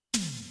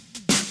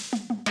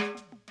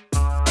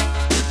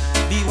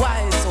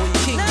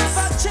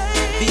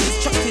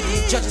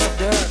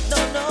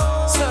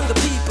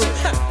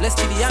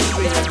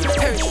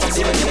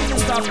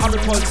of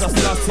agriculture,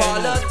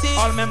 Selassie,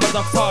 all members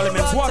of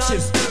parliament. Watch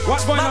this.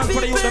 What's going on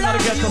for the youth them not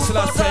to get to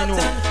Selassie, I know.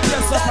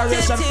 Yes,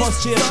 separation,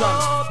 frustration,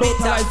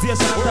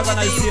 brutalization,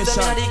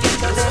 antagonization.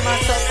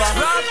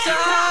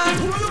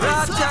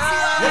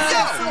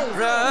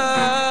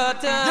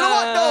 You know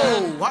what though?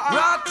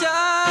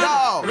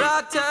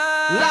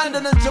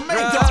 London and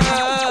Jamaica.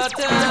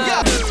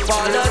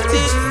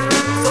 Politics,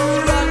 so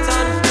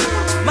rotten.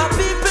 My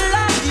people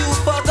have you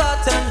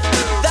forgotten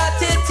that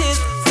it is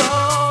so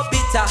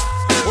bitter.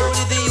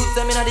 Only the youth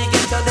them inna the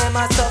ghetto them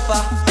a suffer.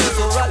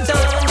 So rotten.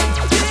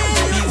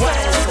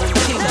 Beware, so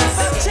kings.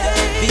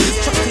 Be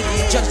instructed,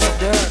 be judged of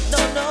the earth.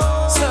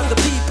 Serve the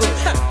people,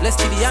 lest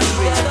they be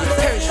angry and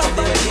perish from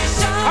their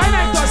nation. I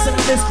like to sing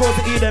this go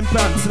to eat them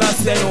plants,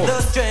 that's the know.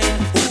 The strain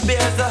who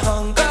bears the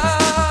hunger.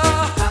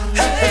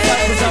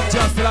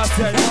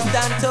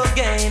 Stand to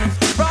gain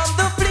from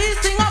the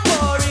fleecing of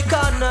our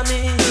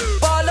economy.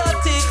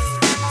 Politics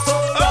so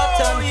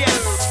rotten.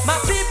 Yes. My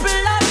people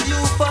have you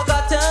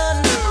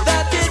forgotten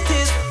that it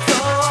is so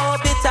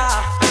bitter.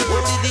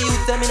 Only the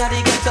youth them inna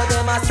the ghetto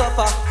them a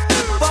suffer.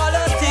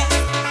 Politics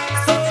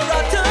so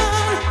rotten.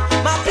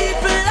 My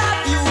people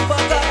have you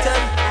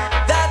forgotten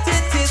that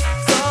it is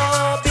so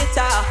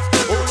bitter.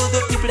 Only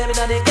the people them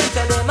inna the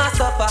ghetto them a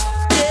suffer.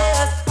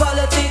 Yes,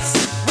 politics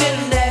will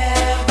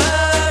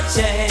never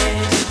change.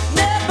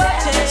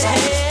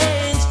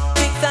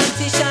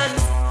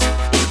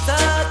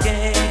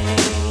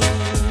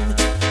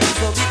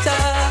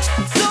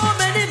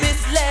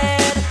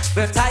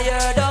 We're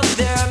tired of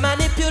their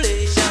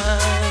manipulation.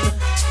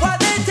 While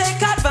they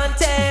take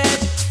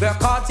advantage, we're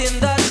caught in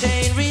the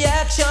chain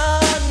reaction.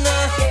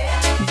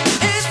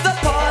 It's the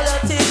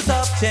politics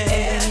of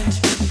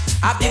change,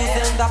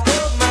 abusing the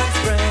poor man's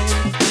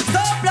brain. So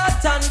blood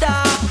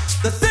thunder,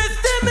 the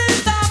system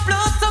is a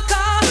blood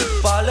sucker.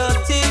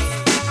 Politics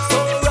so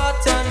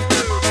rotten.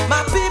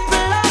 My people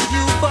have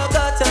you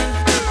forgotten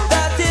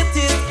that it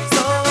is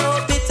so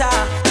bitter.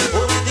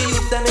 Only the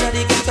youth them in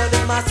the ghetto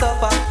them a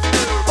suffer.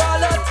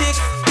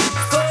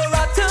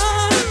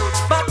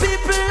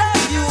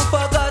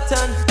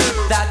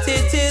 That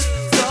it is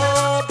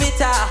so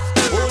bitter.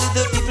 Only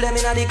the people them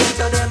inna the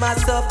ghetto them a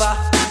suffer.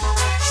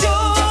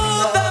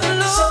 Show them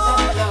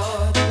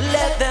love,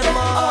 let them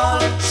all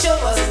show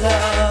us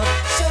love.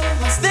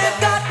 They've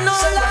got no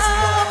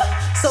love,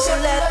 so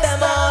let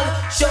them all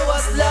show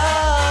us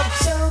love.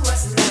 Show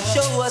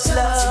us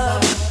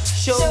love,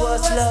 show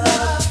us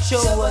love,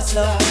 show us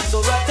love.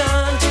 So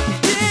rotten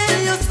till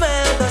you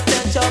smell the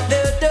stench of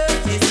their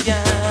dirty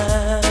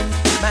skin.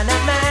 Man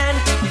and man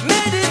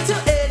made it to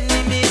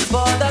enemies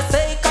for the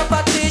sake of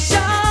partition.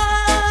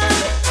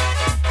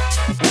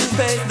 Who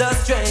pays the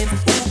strain?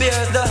 Who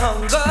bears the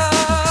hunger?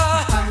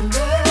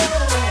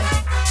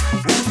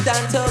 Who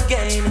stand to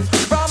gain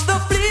from the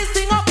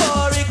fleecing of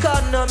our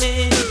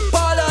economy?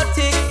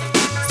 Politics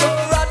so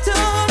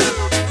rotten.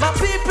 My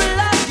people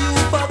have you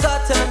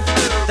forgotten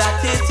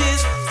that it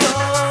is so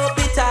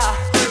bitter.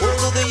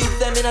 All the youth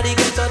them inna the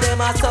ghetto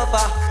them a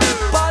suffer.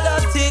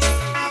 Politics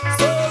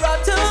so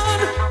rotten.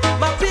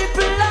 My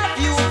people have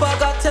you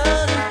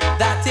forgotten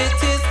that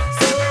it is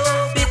so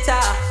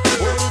bitter.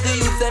 All the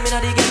youth them inna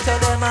the ghetto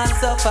them a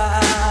suffer.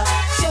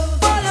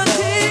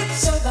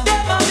 Politics,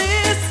 them a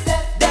miss,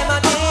 them a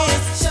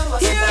this.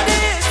 Hear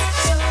this,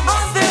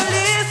 on their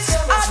list,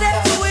 are they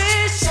to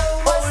wish?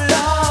 Oh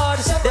Lord,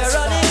 they're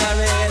running a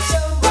race.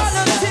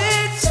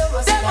 Politics,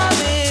 them a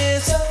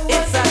miss.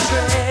 It's a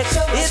trick,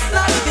 it's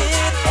not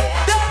fit,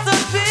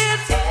 doesn't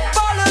fit.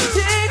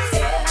 Politics,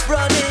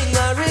 running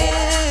a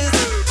race.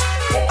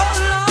 Oh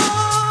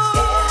Lord,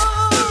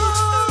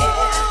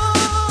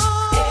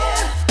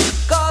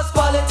 cause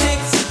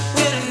politics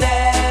will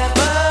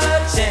never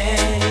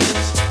change,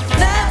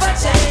 never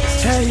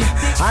change. Hey,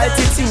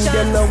 altitude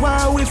them no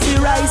want we fi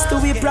rise to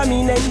we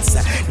prominence.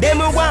 Them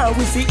want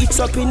we fi itch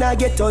up in a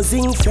ghetto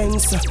zinc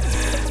fence.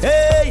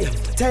 Hey,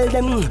 tell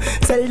them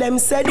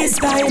say this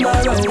time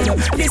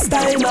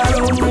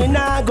around we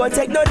nah go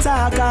take no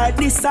talk or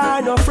this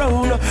or no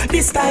frown.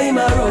 This time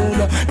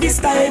around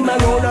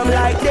I'm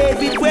like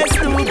David West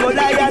to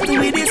Goliath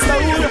with this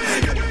stone.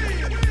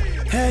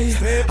 Hey,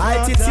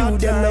 altitude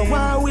them no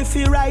want we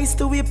fi rise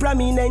to we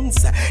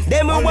prominence.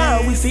 Them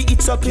want we fi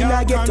itch up in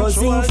a ghetto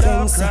zinc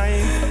fence.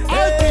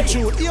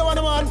 Altitude, you want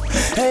the man?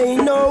 Hey,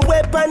 no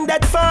weapon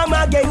that form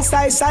against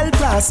I shall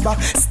prosper.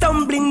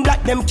 Stumbling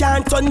block them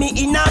can't turn me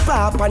in a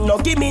papa. No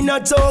give me no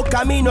joke,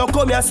 I me no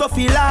come here so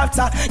feel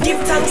laughter. Give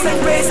thanks and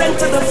praise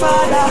unto the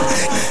Father.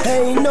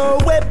 Hey, no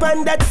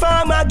weapon that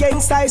form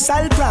against I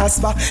shall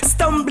prosper.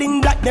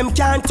 Stumbling block them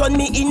can't turn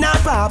me in a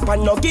papa.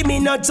 No give me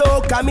no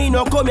joke, I me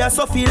no come here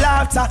so feel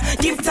laughter.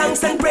 Give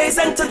thanks and praise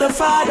unto the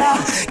Father.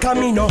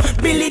 Camino,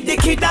 Billy the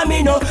Kid,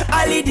 Amino,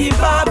 Ali the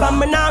Baba.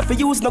 Man not for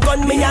use no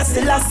gun, me a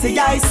Selassie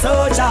I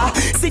soldier.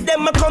 See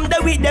them a come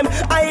there with them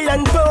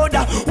island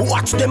powder.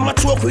 Watch them a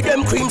choke with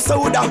them cream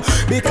soda.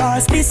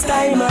 Because this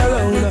time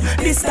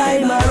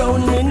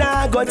around, me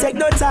nah go go take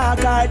no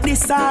talk or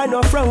this time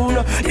no frown.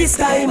 This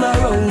time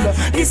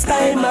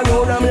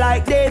around, I'm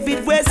like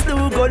David West,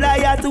 no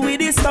Goliath with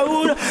this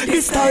stone.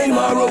 This time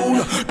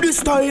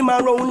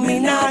around, me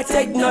not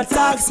take no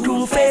talk,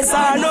 screw face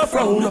or no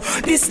frown.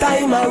 This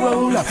time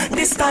around,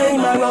 this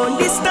time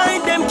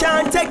them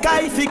can't take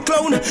I fi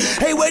clown.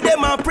 Hey, where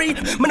them a pre?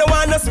 Me no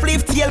wanna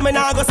split tail, me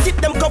nah go sip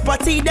them cup of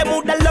tea. Them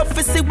woulda love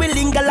fi see we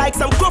linger like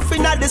some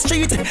coffin at the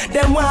street.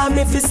 Them want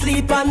me fi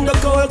sleep on the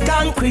cold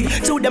concrete.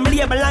 To them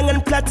labor long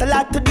and plot a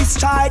lot to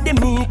destroy the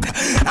meek.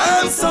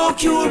 I'm so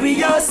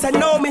curious, I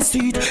know me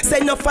sweet.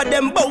 Say enough of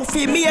them both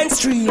fi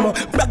mainstream.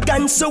 Brag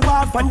and show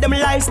off and them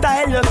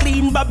lifestyle no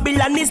clean.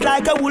 Babylon is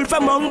like a wolf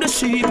among the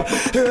sheep.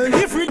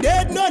 If we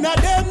dead, none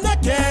of them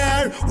not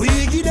care. We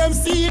give them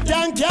seat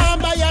and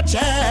can't buy a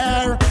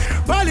chair.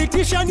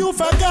 Politician, you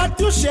forgot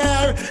to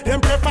share.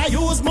 Them prefer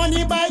use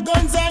money buy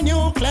guns and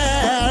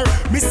nuclear.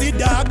 Me see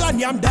dog and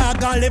yam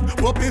dog and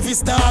live up if he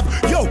starve.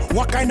 Yo,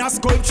 what kind of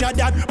sculpture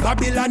that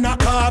Babylon a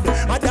carve?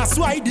 And that's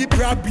why the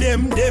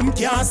problem them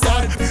can't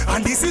solve.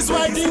 And this is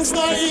why things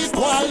not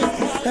equal.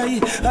 Hey,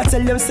 I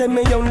tell them say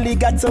me only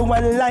got to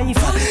one life.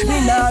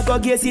 Me nah go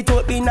guess it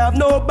up, me have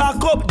no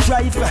backup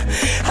drive.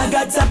 I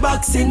got a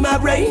box in my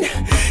brain.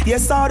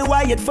 Yes, all the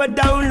wired for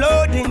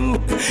downloading.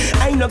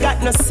 I no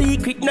got no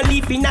secret, no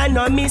leafing and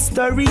no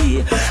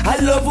mystery. I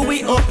love who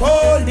we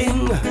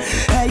upholding.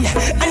 Hey,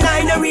 and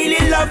I no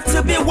really love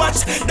to be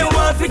watched. They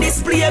want to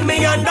display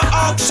me on the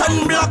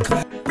auction block.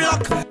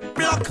 Block.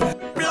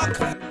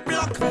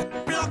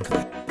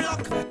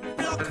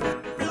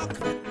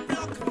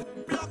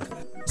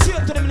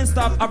 To the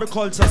Minister of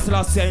Agriculture,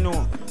 Selassie, I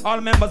know. All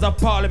members of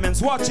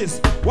parliaments, watch this.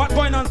 What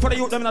going on for the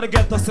youth, them in the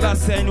ghetto,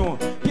 Selassie, I know.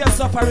 Peer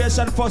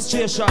separation,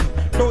 frustration,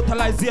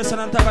 brutalization,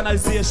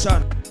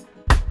 antagonization.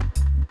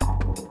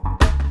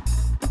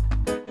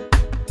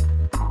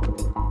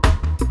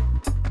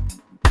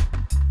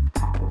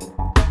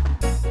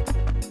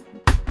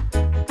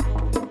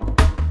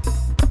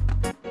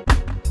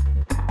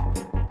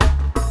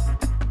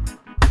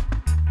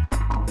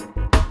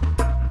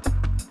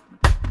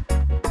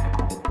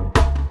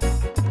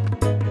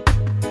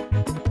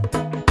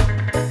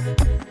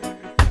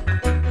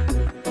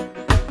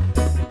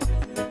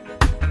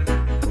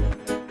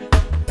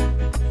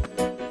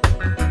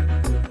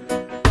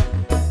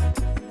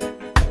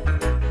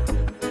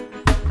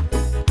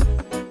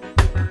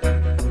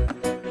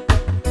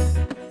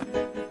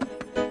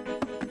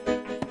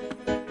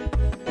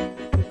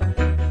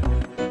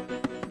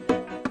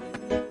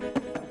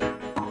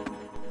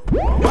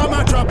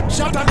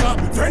 Shut up,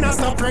 friend a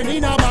stop, friend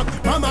in a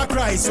back. Mama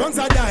cry, sons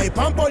a die,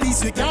 pan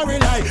police we can't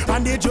rely.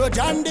 And the judge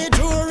and the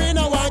jury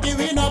now want give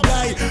in a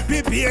blind.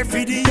 Prepare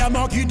for the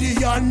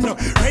Gideon.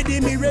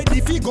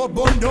 Ready fi go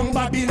burn down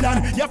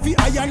Babylon. You fi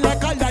iron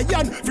like a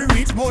lion, fi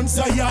reach Mount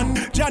Zion.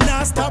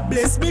 Jana stop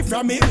bless me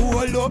from me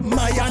hold up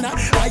my hand.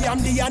 I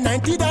am the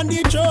anointed and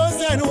the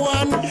chosen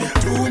one.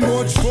 Too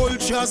much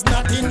vultures,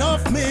 not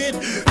enough meat.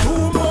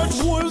 Too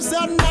much wolves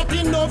and not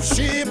enough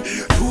sheep.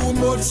 Too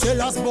much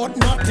sellers but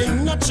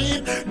nothing not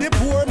cheap. The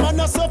poor man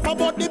a suffer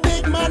but the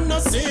big man no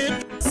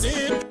sit.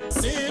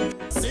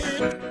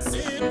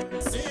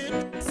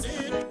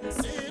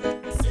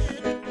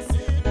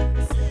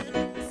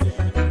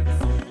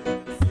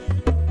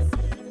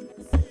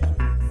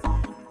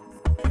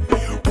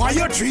 Why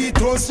you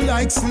treat us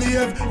like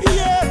slave?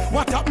 Yeah,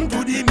 what happened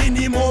to the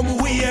minimum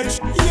wage?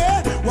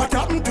 Yeah, what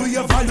happened to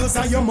your values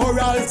and your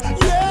morals?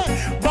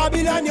 Yeah,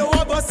 Babylon you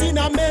have us in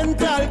a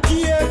mental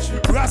cage.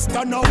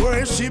 Rasta no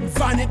worship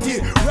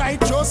vanity,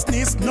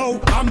 righteousness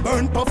no and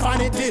burn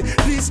profanity.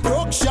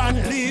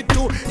 Destruction lead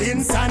to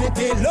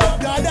insanity.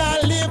 Love God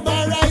and live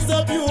and rise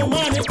up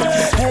humanity.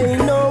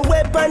 Ain't no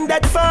weapon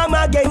that form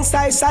against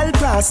I shall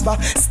prosper.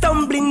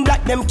 Stumbling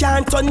block them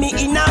can't turn me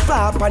in a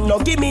papa. No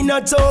give me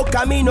no joke,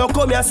 and me no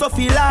come here so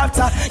feel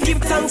laughter. Give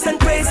thanks and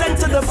praise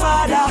unto the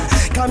Father.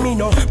 Come me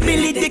no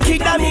Billy the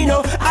Kid and me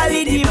no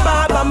Ali the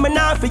Baba. Me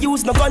not for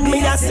use no gun,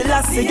 me a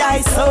Selassie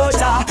I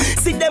soldier.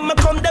 See them a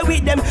come there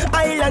with them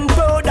island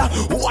powder.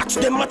 Watch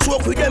them a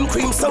choke with them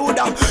cream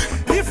soda.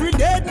 If we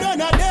dead,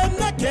 none of them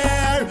not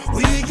care.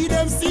 We give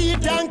them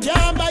seat and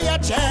can't buy a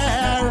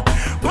chair.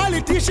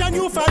 Politician,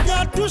 you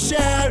forgot to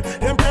share.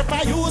 Them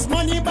prefer use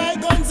money buy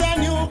guns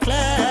and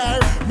nuclear.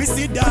 Me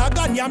see dog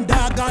and yam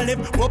dog and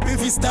live up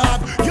if he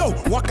starve. Yo,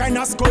 what kind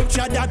of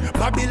sculpture that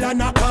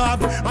Babylon a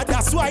carve? And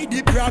that's why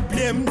the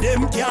problem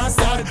them can't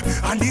solve.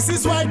 And this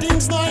is why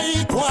things not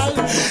equal.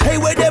 Hey,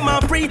 where them a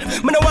pre?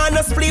 Me no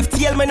wanna split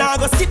tail, me nah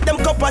go sip them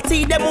cup of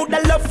tea. Them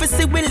woulda love to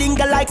see we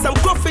linger like some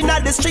coffin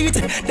at the street.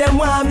 Them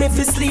want me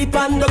fi sleep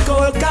on the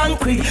cold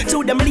concrete.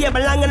 To them labor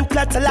long and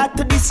plot a lot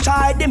to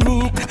destroy the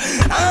meek.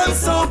 I'm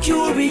so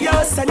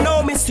curious, I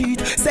know me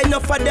sweet. Say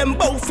enough of them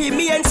both fi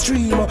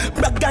mainstream.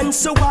 Brag and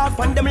show off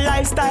and them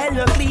lifestyle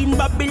no clean.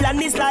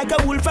 Babylon is like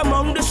a wolf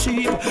among the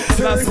sheep.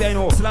 Selassie I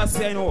know,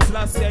 Selassie I know,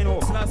 Selassie I know,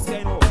 Selassie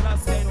I know,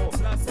 Selassie I know,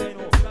 Selassie I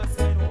know,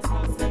 Selassie I know,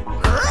 Selassie I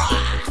know.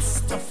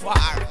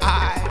 Rastafari.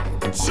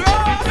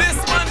 This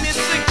one is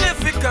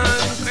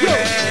significant.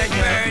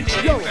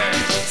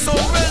 So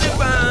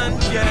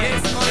relevant, yeah.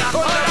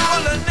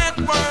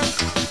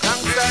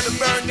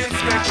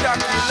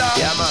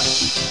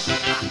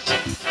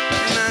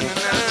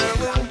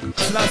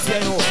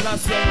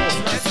 We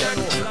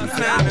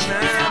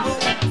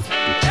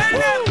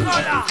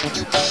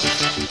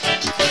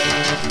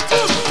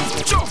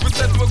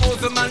said we go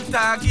the man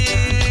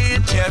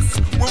target, yes.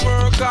 We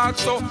work hard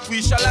so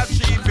we shall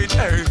achieve it.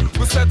 Hey,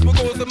 we said we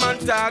go the man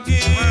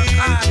target,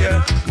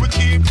 yeah. We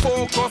keep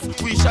focus,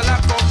 we shall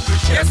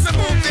accomplish. Yes, we're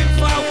moving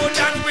forward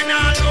and we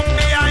not look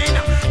behind.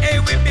 Hey,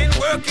 we've been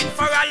working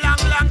for a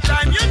long, long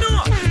time, you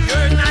know.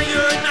 You're not,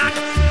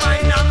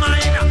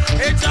 mine.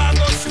 Hey, Jah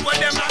go show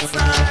them a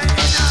sign.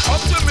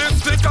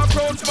 Optimistic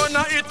approach,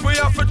 man, it we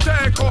have to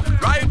take.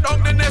 Write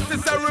down the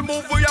necessary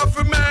move we have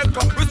to make.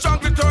 With strong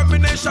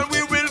determination,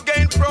 we will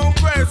gain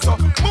progress.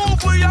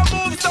 Move we a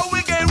move, so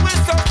we gain with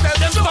success.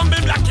 Them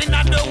stumble black in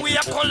the way,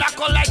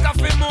 color like a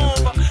fi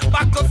move.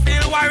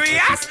 Battlefield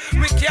warriors,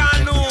 we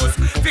can't lose.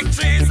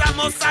 Victory is a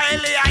must, I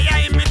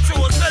me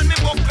choose. Tell me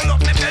buckle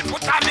up, me belt,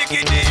 put a me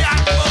giddy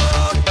and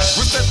bold.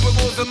 We said we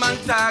go the man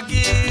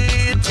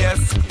target,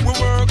 yes. We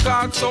work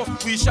hard so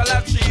we shall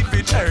achieve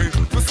it. Hey,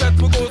 we said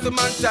we go the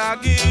man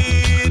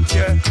target,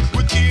 yeah.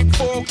 We keep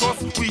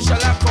focus, we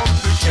shall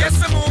accomplish. Yes,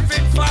 we're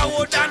moving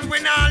forward and we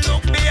not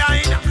look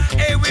behind.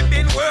 Hey, we've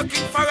been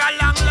working for a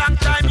long, long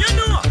time, you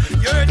know.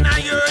 You're not,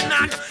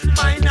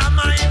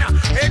 mine.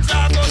 Hey,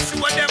 Jah go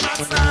show them a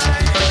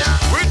sign.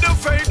 With the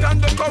faith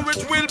and the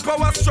courage,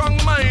 willpower, strong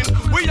mind,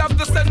 we have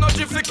the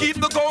energy to keep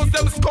the goals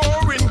them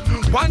scoring.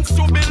 Once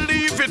you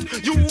believe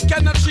it, you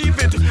can achieve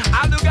it.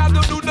 All you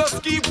gotta do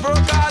just keep work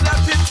hard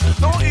at it.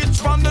 Don't itch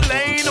from the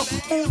lane,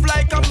 move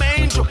like a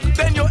angel.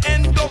 Then you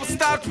end up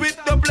start with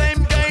the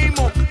blame game.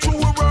 True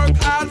work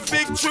hard,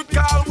 victory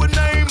call we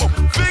name.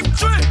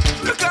 Victory,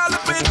 you call the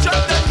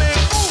picture then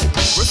make move.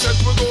 We said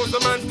we go the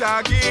man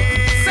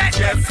target.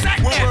 Yes,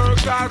 we work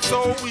hard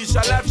so we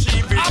shall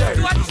achieve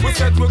it. We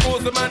said we go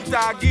the man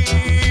target.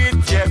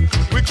 Yeah,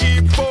 we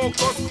keep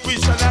focus, we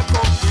shall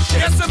accomplish.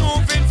 Yes, we're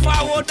moving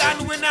forward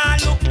and we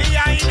not look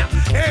behind.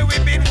 Hey,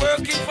 we've been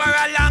working for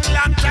a long,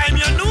 long time,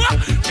 you know.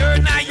 You're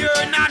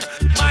not,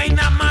 mine.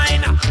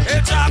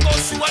 Hey, Jah go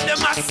show them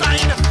a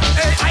sign.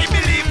 Hey, I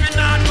believe in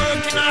hard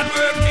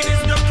working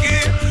is the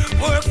key.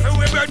 Work for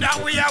we brother,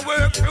 we are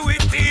work for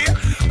it here.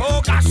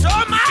 Oh gosh,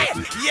 oh my,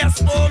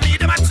 yes, oh me,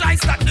 them a try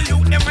start the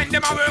youth, them when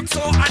them a work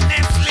so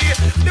honestly.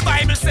 The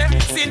Bible says,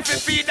 sin for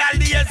feed all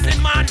the healthy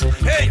man.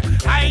 Hey,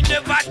 I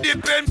never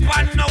depend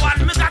on no one.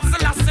 Me got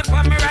Selassie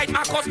for me right,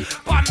 my cause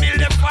for me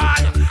the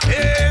fall.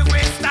 Hey, we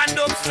stand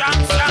up strong.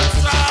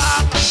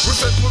 We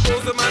said we go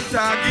the man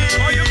target.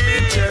 Oh, you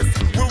mean? Yes,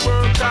 we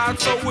work hard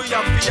so we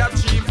have to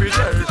achieve it.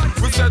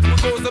 We said we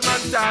go the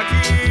man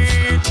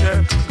target.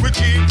 Yeah, we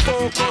keep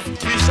focus,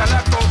 we shall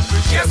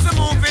accomplish. Yes, we're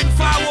moving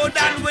forward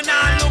and we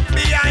not look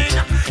behind.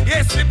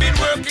 Yes, we've been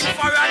working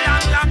for a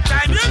long, long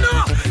time, you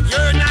know.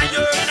 You're not,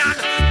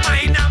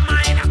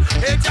 mine.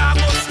 Hey, Jah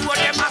go show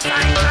them a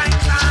sign.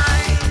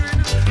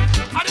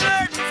 And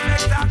learn this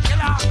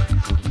spectacular.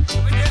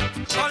 With the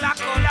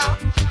color.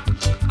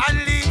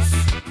 Unleash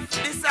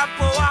this a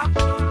power.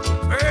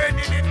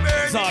 Burning it.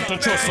 It's hard to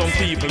trust some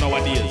people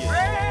nowadays.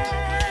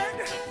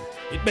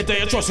 It better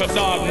you trust your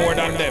dog more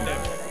than them.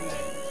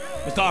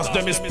 Because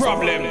them is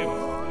problem.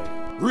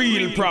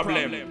 Real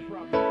problem.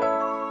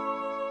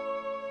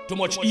 Too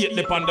much hate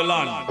upon the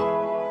land.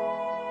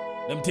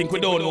 Them think we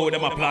don't know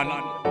them a plan.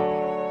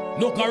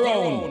 Look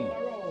around.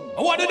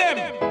 And what do them?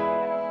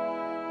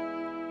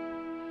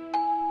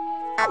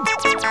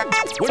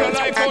 We don't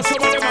like how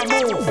some of them a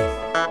move.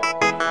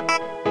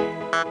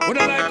 We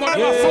don't like how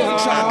them a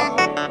function.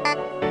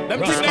 Them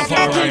think they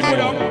can't keep with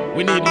them.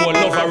 We need more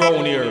love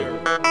around here.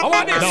 I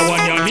want this. Now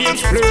when your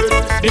name's flirt,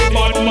 the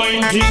bad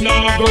mind thing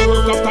now go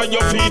work. After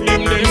you feed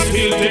them, they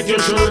still take your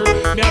shirt.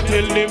 Me I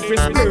tell them fi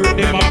splurt,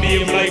 them a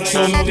behave like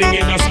something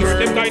in a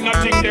skirt. Them kind of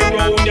thing they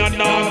round ya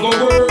now go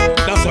work.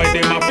 That's why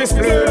them a fi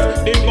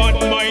splurt. The bad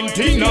mind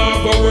thing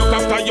now go work.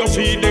 After you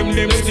feed them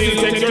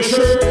still take your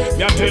shirt.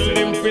 Me I tell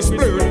them fi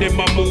splurt, them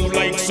a move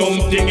like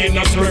something in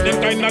a skirt.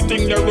 Them kind of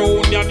thing they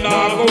round ya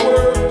now go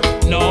work.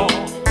 No.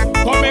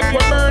 Come make we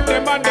burn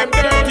them and them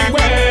dirty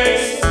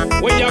ways.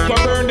 We have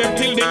to burn them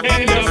till the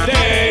end of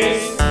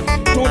days.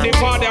 To the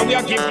Father we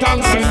give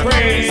thanks and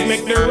praise.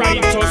 Make the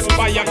righteous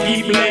fire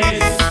keep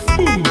blaze.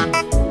 Boom.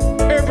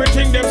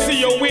 Everything them see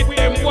you with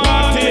them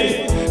want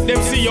it.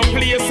 Them see your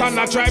place and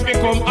I try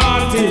become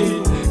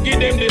auntie. Give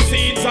them the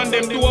seeds and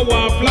them do a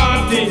want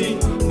planting.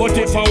 But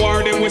if I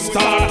war them we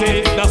start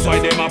it. That's why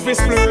them have to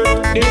split.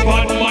 The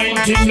bad mind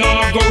thing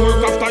now go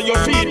work. After you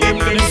feed them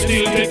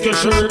still take your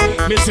shirt.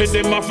 Me say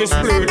them have to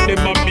split.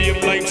 Them a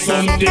behave like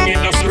something in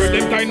a skirt.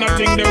 Them kind of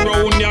thing they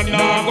round ya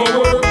now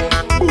go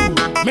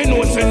work. Me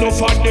know say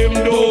enough of them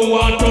don't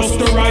want us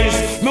to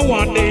rise. Me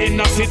want the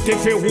inner city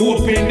fi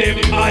open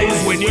them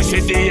eyes. When you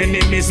see the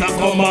enemies a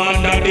come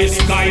under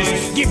disguise,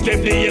 give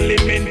them the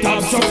element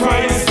of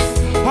surprise.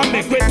 And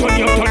make we turn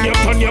you, turn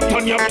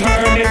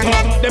it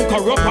up. Them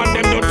corrupt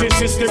and them dirty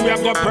system, we a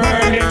go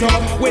burn it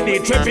up. We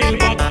need to build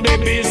back the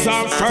base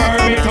and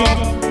firm it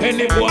up.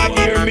 Any boy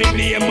hear me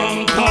name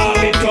and call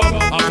it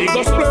up. And we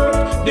go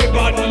split, the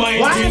bad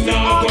mind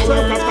now go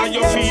work. After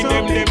you feed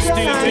them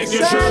still take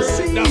your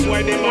shirt. That's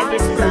why them are the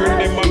spirit,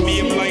 them a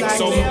behave like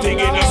something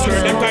in a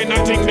skirt. Them kind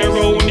of thing they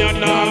round ya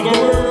nah go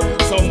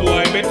work. Some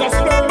boy better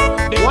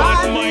splurge. The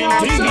bad mind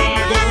thing nah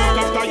go work.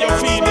 After you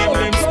feed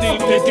them still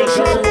take your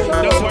shirt.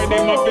 That's why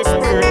them have to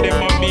squirt. Them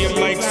a behave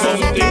like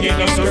something in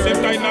a skirt. Them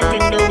kind of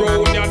thing they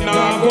round ya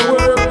nah go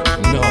work.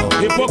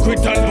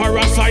 Hypocrite and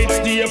parasites,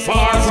 stay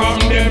far from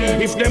them.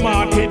 If them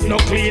heart it no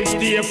clean,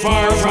 stay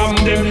far from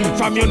them.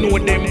 From you know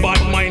them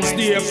bad minds,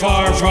 stay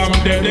far from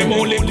them. Them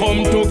only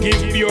come to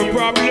give pure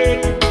problem.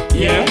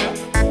 Yeah.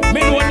 Me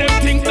know them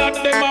think that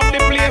them have the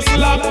place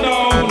locked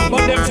down,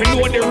 but them fi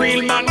know the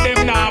real man,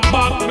 them not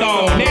back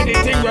down.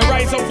 Anything we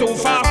rise up too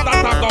fast,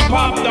 that I go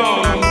pop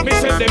down. Me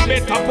say them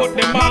better put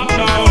them mark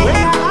down. When I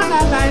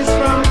analyze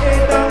from A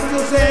down to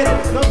Z,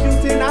 no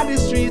youth inna the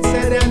streets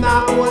say them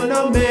not want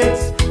no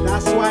mates.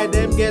 That's why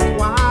them get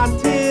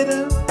wanted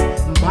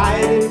by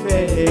the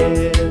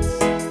feds.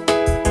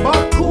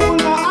 But cool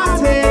no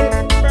at it.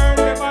 Burn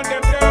them on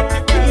them dirty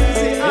ways.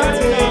 Easy at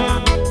it.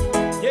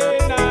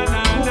 Yeah, nah,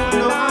 Cool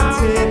no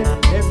at it.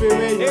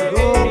 Everywhere you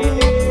go,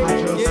 I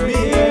just be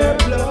here,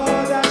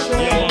 blood I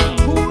shed.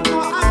 Cool no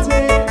at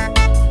it.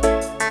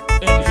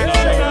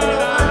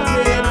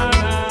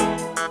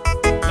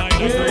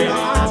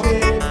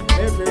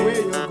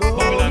 Everywhere you go,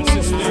 I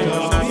just be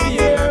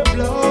here,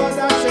 blood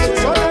I shed.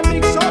 So them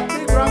mix up the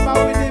grabber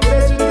with the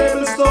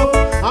vegetable stuff.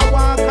 I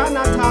walk and I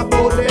talk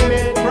about them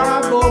and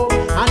grab up.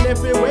 And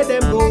everywhere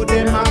them go,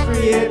 them a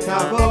create a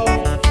bug.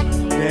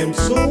 Them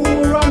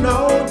soon run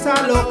out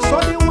of luck. So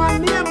the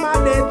one name a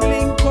dead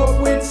link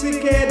up with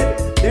Sickhead.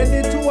 Then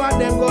the two of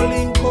them go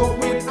link up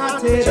with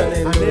Atted.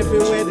 And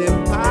everywhere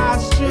them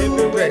pass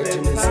through, people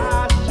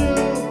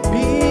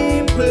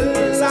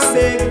are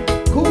big.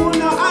 Cool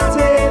no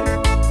Atted,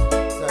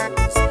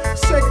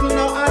 Sickle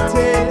no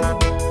Atted,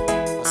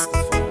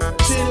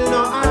 chill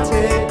no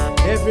Atted.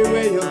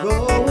 Everywhere you go,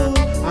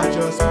 I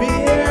just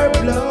bear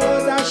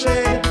blood I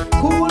shed.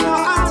 Cool no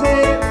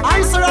Atted.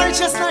 I so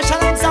righteous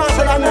nation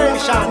exalted a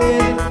nation.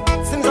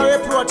 Sings a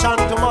reproach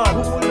unto man.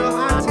 Cool no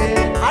Atted.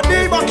 A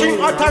debugging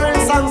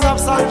uttering songs of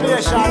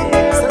salvation.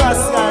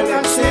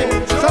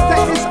 So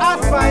take this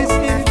advice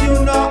if you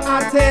know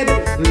Atted.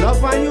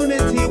 Love and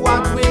unity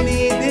what we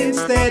need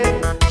instead.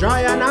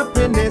 Joy and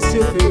happiness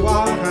you feel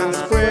walk and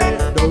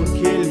spread. Don't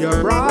kill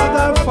your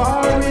brother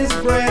for his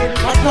bread.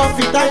 I love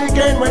it die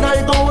again when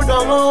I go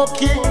down, oh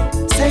King.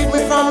 Save me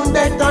from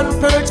death and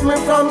purge me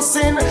from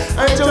sin.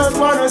 I just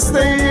wanna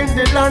stay in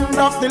the land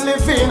of the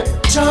living.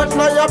 Chant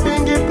now your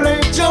bingy play,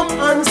 jump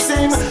and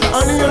sing.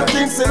 And you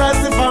think still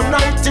as if I'm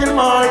night till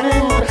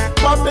morning.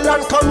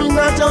 Babylon coming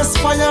and just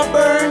fire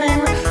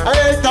burning. I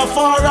hate the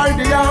far and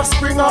the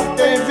offspring of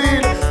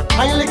David.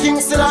 I the king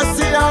still I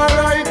see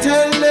alright,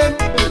 tell them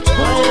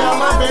I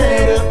am a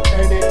bed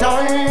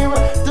anytime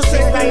to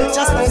sing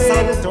righteousness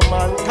unto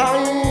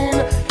mankind.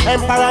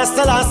 Emperor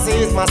Selassie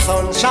is my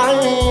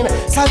sunshine.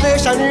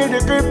 Salvation in the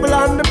cripple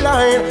and the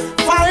blind.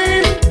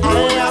 Fine, I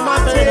am a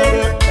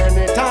bed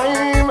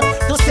anytime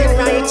to sing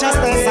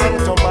righteousness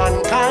unto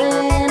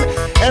mankind.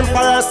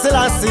 Emperor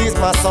Selassie is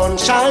my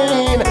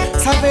sunshine.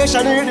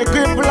 Salvation in the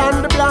cripple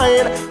and the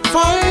blind.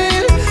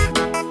 Fine.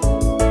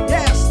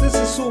 Yes, this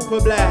is Super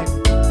Black.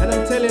 And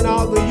I'm telling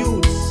all the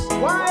youths,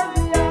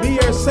 be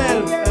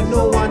yourself and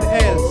no one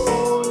else.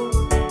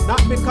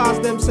 Not because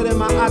them say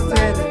them are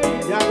Atted,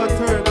 they are gonna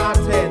turn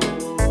Atted.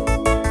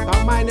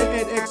 Cause mine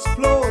head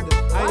explode,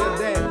 I am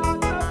dead.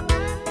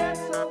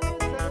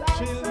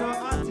 Chill no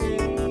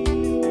Atted.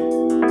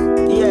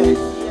 Yeah,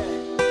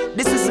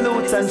 this is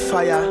Loot and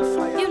Fire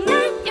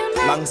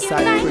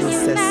alongside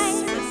Princess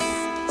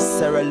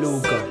Sarah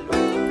Luga.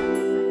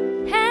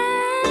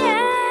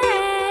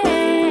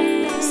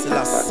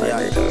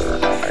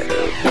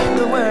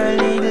 The world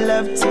need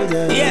love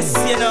today. Yes,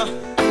 you know.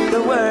 The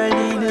world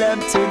need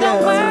love today.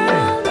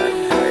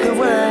 The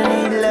world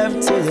need love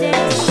today.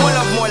 More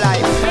love, more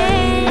life.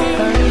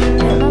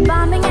 Never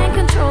bombing and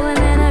controlling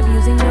and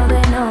abusing. No,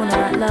 they know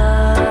not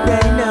love.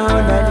 They know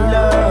not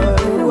love.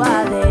 Who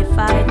are they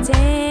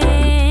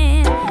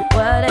fighting?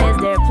 What is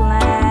their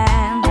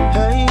plan?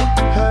 Hey,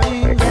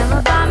 hey.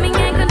 Never bombing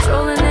and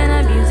controlling and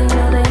abusing.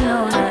 No, they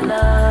know not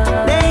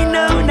love. They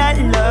know not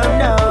love,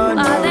 no,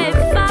 no. Are they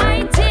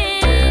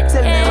fighting?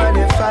 Tell me what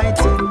they're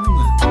fighting.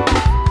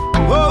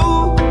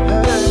 Whoa.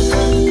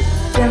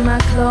 Them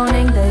are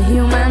cloning the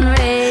human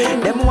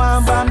race. Them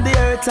want bomb the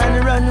earth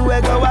and run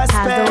where go a space.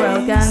 Has the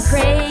world gone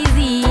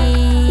crazy?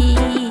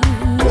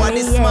 What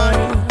is man?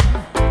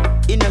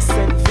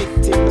 Innocent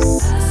victims.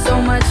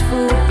 So much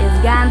food is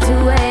gone to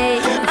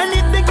waste. And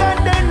if they got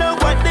don't know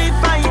what they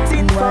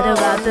fighting for. What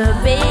about the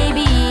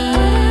baby?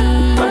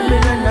 But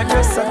men are not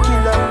just a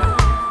killer.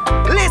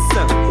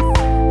 Listen.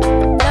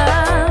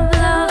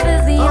 Love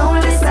is the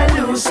only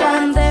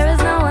solution. There is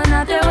no one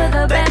out there with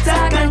a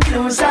better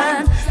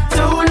conclusion.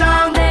 Too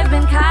long they've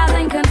been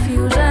causing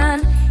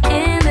confusion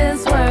in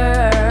this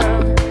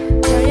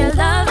world. Throw your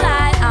love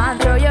light on,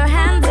 throw your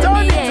hands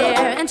in the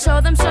air, and show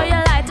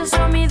your light to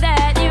show me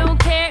that you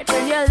care.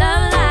 Turn your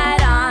love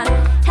light on,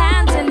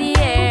 hands in the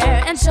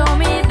air, and show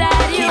me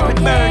that you Keep it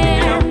care. burning,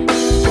 you know.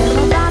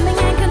 They're bombing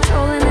and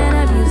controlling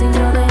and abusing,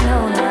 no, they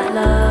know not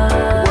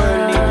love. World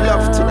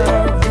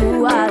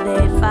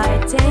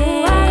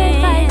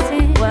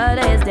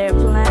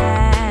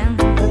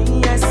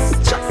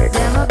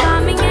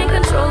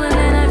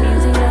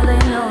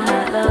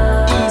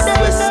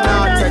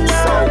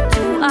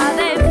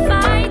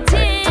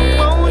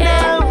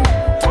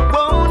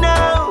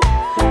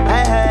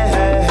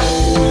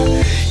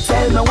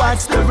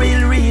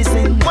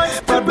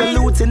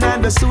shooting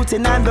and the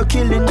shooting and the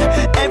killing.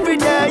 Every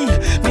day,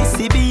 me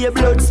see be a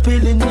blood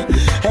spilling.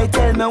 Hey,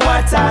 tell me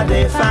what are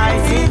they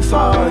fighting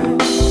for?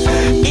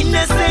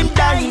 Innocent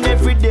dying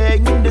every day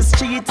in the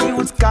street.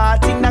 Youths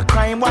caught in a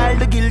crime while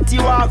the guilty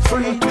walk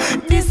free.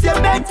 This you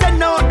better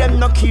know them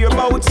no care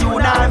about you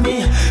nor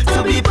me.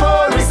 To be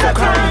poor is a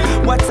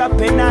crime. What's a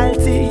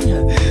penalty?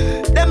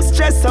 Them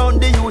stress on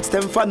the youths,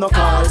 them for no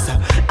cause.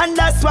 And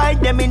that's why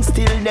them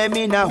instill them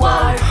in a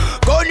war.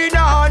 Going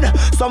on,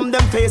 some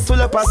them face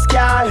full up a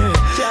scar. Love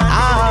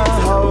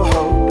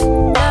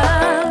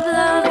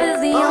is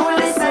the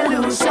only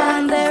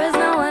solution. There is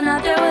no one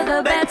out there with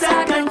a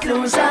better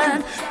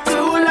conclusion.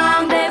 Too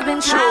long they've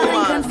been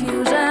causing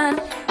confusion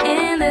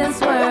in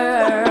this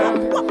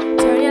world.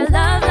 Turn your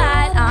love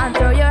light on,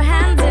 throw your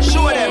hands in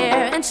the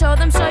air, and show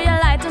them, show your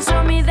light to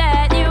show me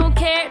that you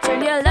care.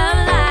 Turn your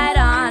love light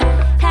on,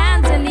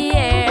 hands in the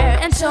air,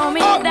 and show me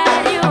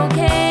that you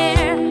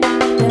care.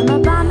 Them are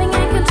bombing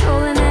and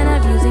controlling and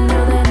abusing,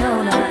 no they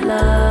know not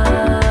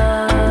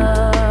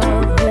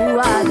love. Who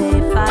are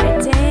they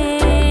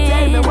fighting?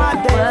 Tell me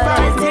what they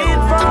fighting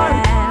for.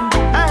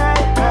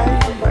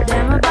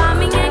 Them are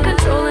bombing and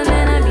controlling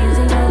and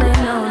abusing, no they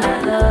know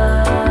not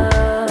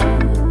love.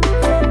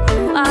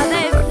 Who are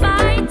they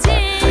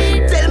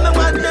fighting? Tell me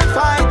what they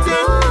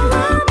fighting.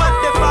 What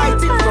they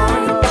fighting for.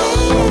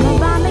 Them are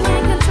bombing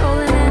and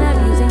controlling and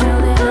abusing, no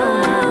they know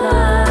not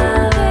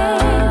love.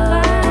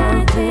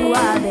 Who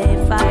are they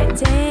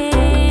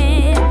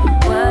fighting?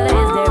 What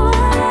is their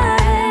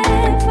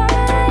plan?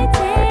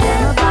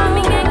 Them are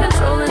bombing and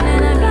controlling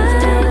and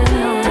abusing, no they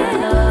know not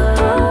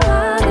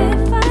love.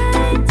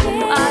 Who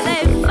are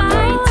they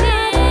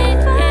fighting?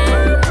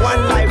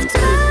 One life to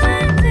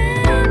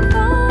live.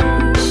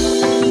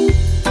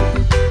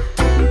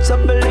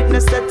 Trouble it no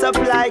set up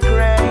like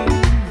rain.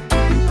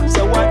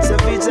 So what's your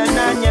vision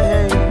and your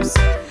aims?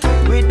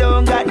 We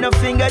don't got no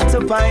finger to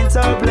point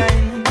or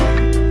blame.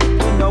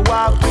 We no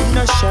walk with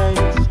no shame.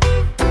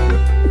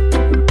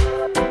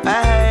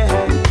 Hey,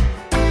 hey.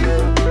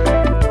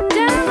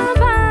 Them are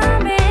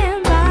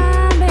bombing,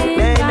 bombing,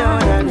 They know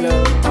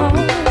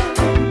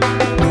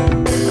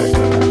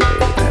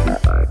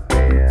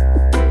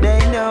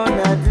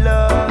that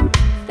love.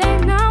 They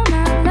know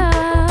not love.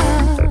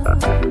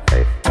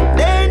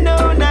 They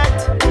know not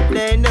love.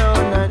 They know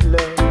not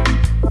love.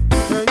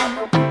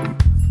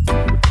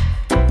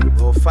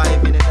 Oh,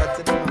 5 minutes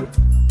after the month.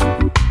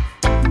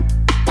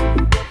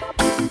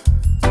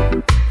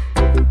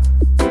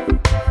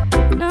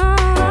 No,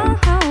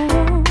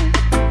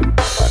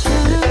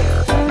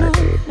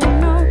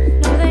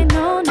 they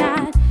know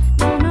not.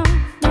 No,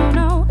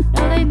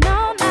 they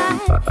know not.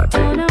 No,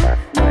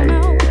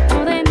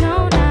 they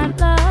know not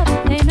love.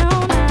 They know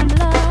not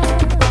love.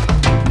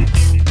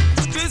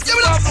 This is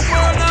what the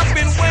world I've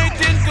been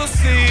waiting to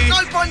see.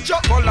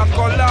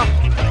 Color,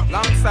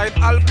 alongside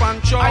Al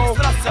Pancho. A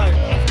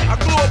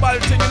global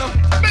thing, you know.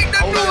 Make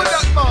them know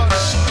that, man.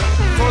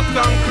 Cut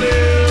and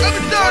clear,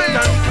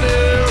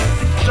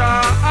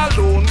 Jah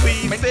alone we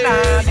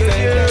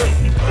fail.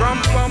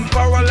 Ramp and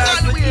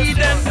paralyze the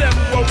Eden, them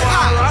go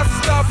one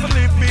Rasta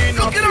Philippine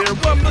up here.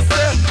 When we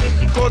say,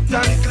 cut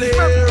and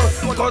clear,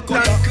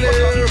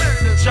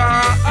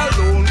 Jah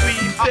alone we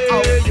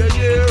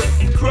fail.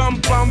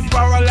 Cramp and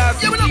paralyze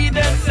the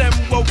Eden, them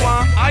go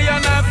one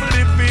Iron and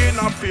Philippine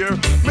up here.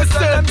 Me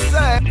say them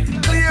say,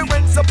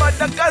 clearance about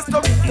the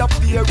custom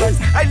appearance.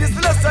 I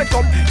listen as I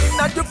come in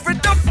a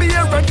different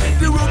appearance.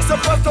 The works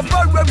of us of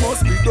our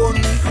must be done.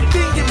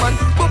 Bingy man,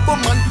 bubble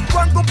man,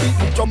 one go beat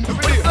the drum.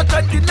 We not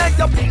try to deny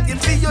your binging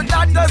for your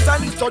daughters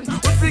and son.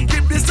 If we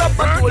keep this up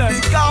and hold the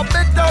car,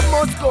 better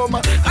must come.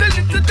 I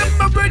listen to them,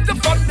 I break the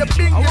fuck the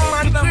bingy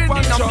man,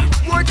 training them.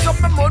 Words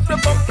up my mouth, the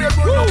bump here,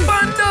 run up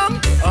and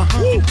down.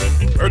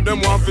 Heard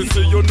them want to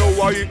see, you know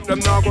why it them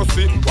not go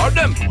see. What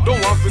them don't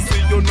want to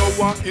see, you know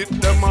why it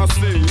them a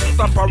see.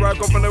 Safari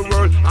govern the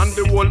world and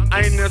the whole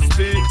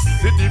dynasty.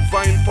 The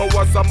divine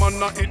powers a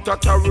man a it a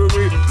carry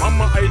away.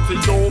 Mama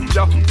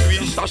Ethiopia, we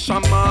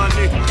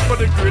Shashamani. For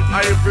the great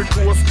Ivory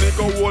Coast, they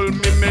go hold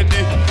me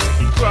medi.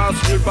 Cross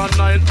River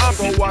Nile, I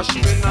go wash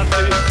me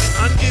natty.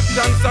 And give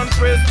thanks and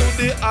praise to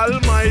the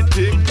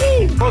Almighty.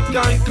 Cut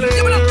and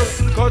clear,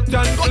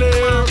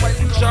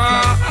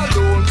 Jah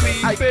alone we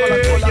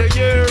pay.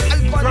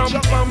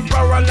 From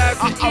paralyze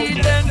the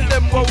Eden,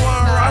 them go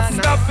one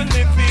Rasta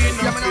Philippine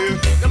up here.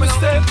 Them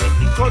say,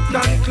 cut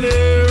and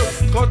clear,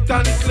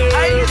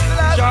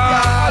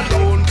 Jah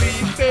alone we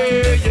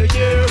pay.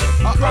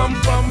 From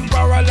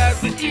paralyze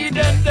the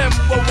Eden, them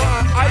go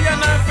one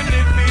Iron and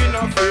Philippine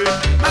up here.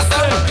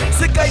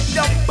 Say guy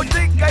down, but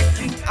they guy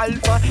King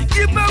Alpha.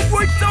 Give me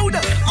words out,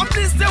 I'm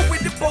blessed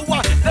with the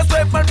power. That's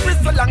why man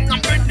wrist along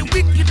and burn the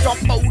wicked drop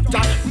out.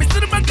 Me see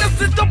them and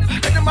dress it up,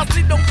 and them a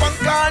sit down from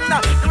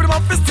Ghana. Them a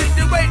fist in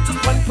the way just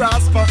one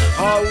prosper.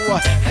 Oh,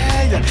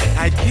 hey,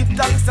 I give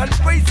thanks and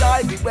praise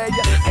everywhere. I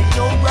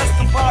know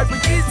Rastafari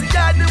is the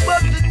God of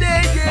the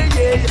day,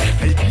 yeah.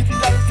 I give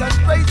thanks and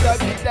praise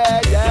every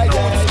day, yeah.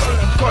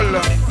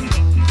 Color,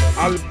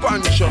 Al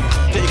Pancho,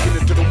 taking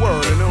it to the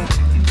world, you know.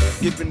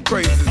 Giving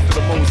praises to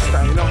the Most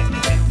High, you know.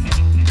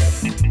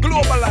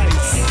 Global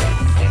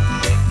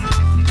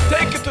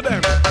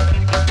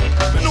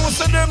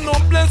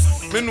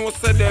Me know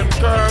say them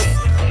curse.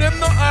 Them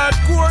no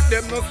hardcore,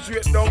 them no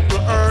straight down to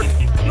earth.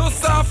 No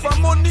soft for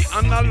money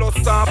and a lot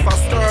soft for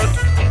skirt.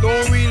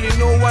 Don't really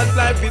know what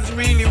life is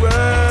really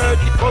worth.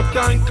 Cut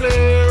and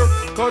clear,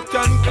 cut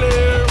and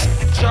clear.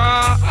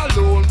 Jah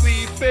alone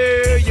we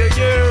fear, yeah,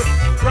 yeah.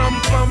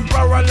 From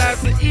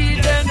paralyzed to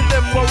Eden,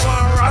 them who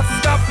want us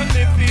stop and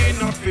live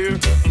in a fear.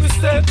 We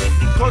said,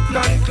 cut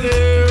and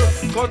clear,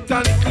 cut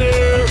and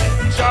clear.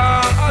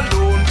 Jah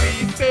alone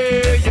we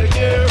fear, yeah,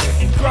 yeah.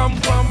 From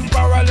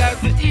paralyzed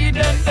to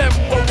Eden, them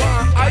who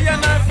want I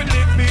and I feel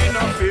live in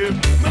a fear.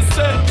 We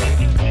said,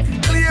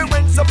 clear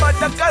when somebody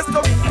cast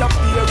up in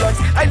appearance.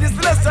 I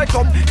listen as I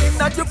come in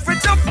a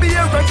different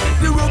appearance.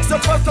 The rooks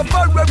of us of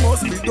all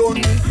must be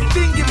done.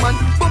 Bingy man,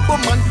 bumbo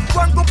man,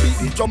 one go beat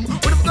the drum.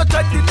 But if you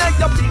try to deny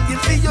your bingy,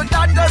 see your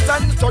daughters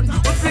and son.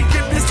 But we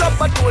give this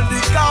up and hold the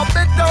car,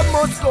 better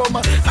must come.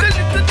 I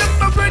listen to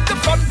them right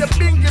from the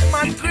bingy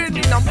man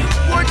training them.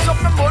 Words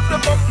of my mother,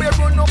 but we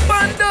run up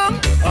and down.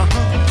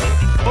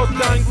 Cut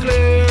and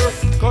clear,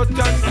 cut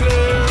and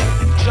clear.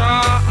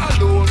 Jah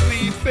alone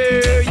we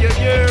fear, yeah,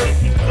 yeah.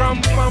 From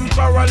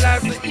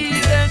paralyzed to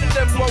Eden,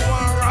 them who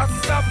want us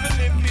stop and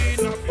live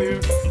in a fear.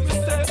 We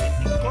say,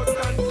 cut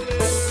and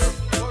clear.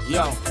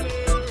 Yo,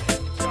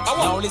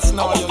 now listen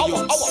all your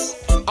youths.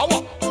 I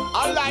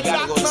like you gotta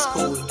that go to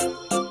school.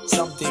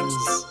 Some things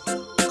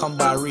come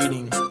by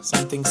reading.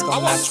 Some things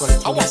come naturally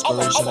through the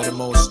inspiration of the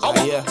most.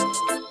 Yeah.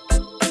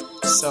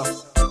 So,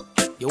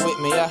 you with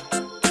me, yeah?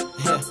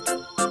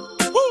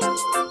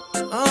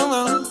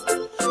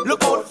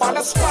 Look out for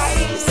the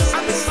spice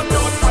and listen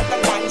out for the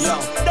lies.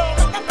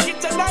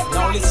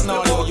 Now listen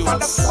all your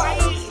youths.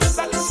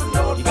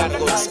 You gotta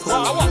go to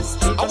school.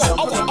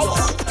 Some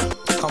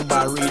things come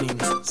by reading.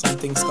 Some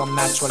things come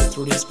naturally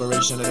through the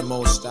inspiration of the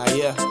most.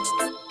 Yeah.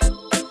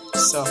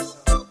 So,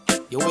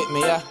 you with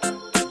me, yeah? I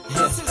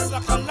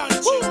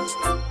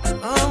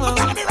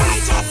gotta be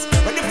righteous.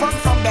 When you front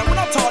from them, we're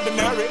not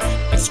ordinary.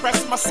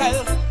 Express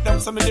myself, them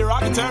some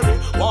derogatory.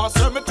 Was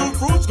serve me two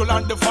fruits, go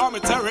on the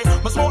formatory.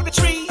 Must smoke the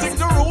trees, take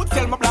the root,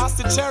 tell my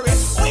blasted cherry.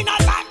 We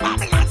not like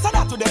Babylon, so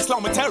that to the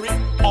slumatory.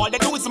 All they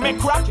do is make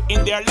crack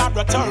in their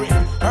laboratory.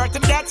 Earth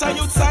and death are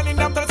youth sending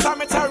them to the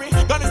cemetery.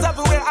 Gun is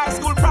everywhere, high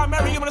school,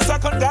 primary, even the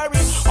secondary.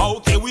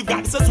 Okay, we've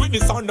got this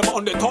witness on the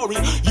mandatory.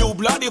 You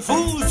bloody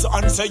fools,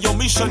 answer your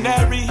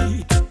missionary.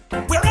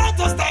 We're here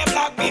to stay,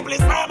 black people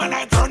is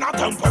permanent, we're not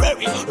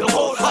temporary. Look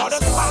out for the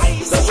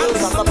spice. The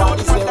hills and the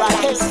mountains where I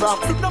came from.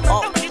 The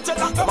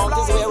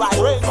mountains where I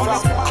reign from.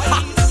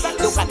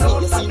 Look at me,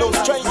 you see no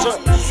stranger.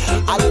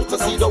 I live to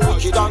see the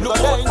wicked and the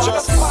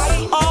dangerous.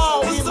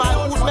 Oh, in my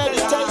good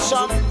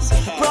meditations,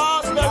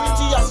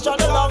 prosperity has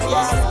strong along,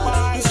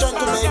 yeah. It's trying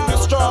to make me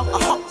strong.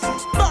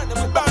 Burn them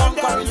with the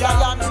conquering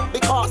lion,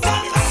 because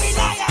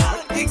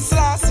King's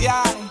last,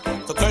 yeah.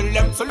 So tell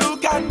them to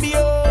look and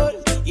behold.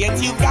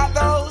 Yet you got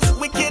those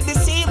wicked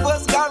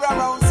deceivers go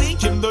around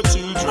seeking the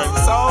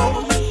children's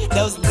soul.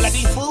 Those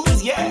bloody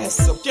fools, yes,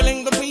 so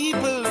killing the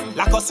people.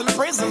 Like us in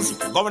prisons,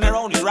 going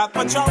around in rock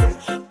patrol.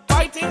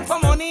 Fighting for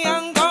money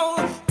and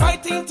gold,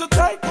 fighting to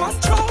take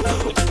control.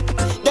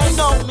 they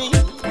know me.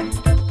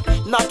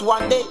 Not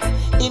one day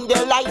in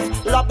their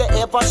life love they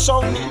ever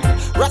show me.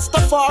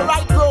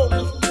 Rastafari grow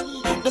me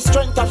the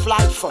strength of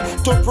life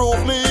to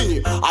prove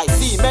me. I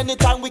see many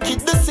times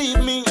wicked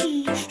deceive me.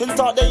 And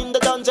thought they in the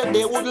dungeon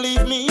they would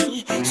leave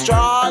me.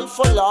 Strive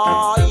for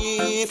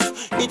life,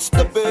 it's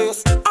the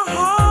best.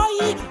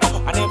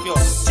 And if your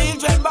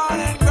children born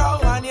and grow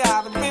and you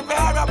haven't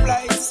prepared a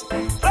place,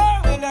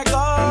 where will they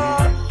go?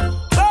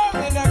 Where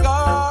will they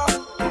go?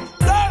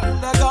 Where will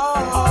they go?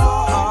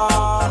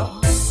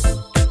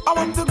 I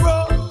want to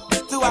grow,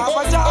 to have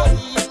a job.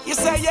 You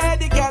say you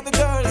educate the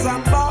girls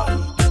and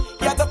boys,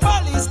 yet the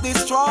police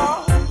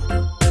destroy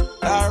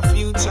our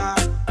future.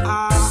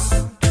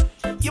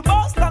 You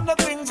boast on the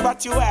things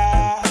that you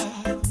have,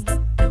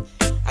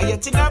 and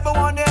yet you never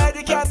want to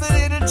educate the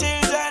little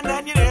children,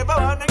 and you never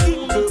want to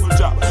give them a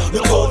job.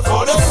 You go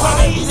for the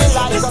prize.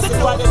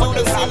 That's why they do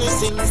the silly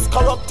things,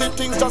 corrupted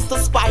things just to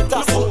spite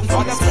us.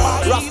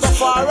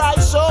 Rastafari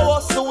show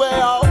us the way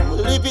out.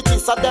 Liberty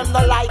so them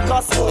not like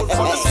us.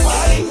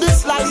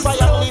 This life I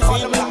am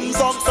living,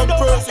 songs and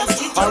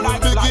praises I will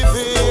be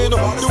giving. The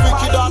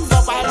wicked and the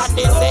violent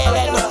they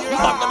sailing.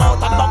 Bump them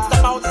out and bump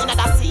them out in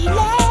the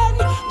ceiling.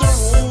 The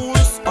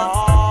rules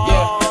are.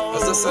 Yeah,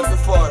 as I said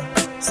before,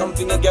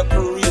 something you get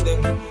through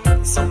reading,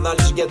 some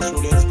knowledge you get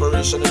through the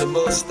inspiration of the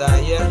Most High,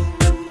 yeah.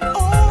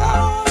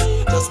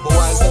 Just be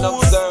wise and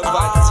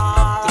observant.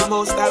 To the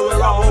Most High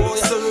we're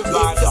always servant.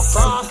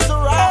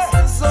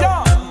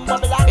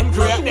 In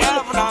great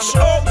heaven and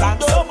earth,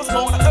 and so much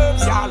more on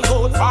earth, y'all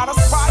good for the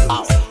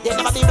spice. They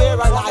never be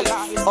where I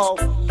life.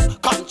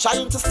 Come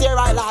trying to stare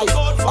I life.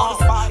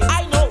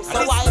 I know, so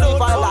I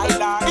live I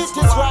life. It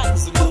is right,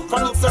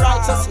 from it's a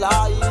righteous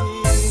life.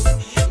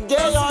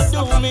 They are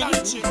dooming.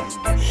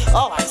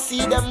 Oh, I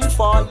see them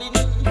falling.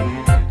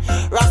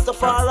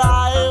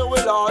 Rastafari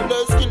will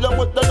always kill them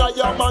with the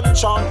diamond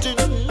chanting.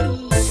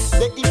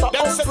 They keep up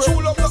That's a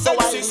true love, so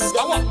I leave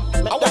them.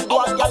 Make them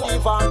go and get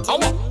live and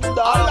think.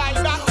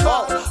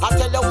 I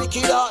tell the wicked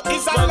lucky that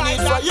It's a no lie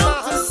need for that you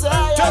man. to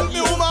say Tell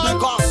me, woman.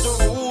 because the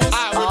rules I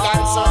will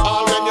answer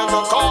all when you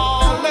no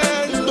call me.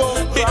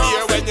 Be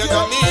there when you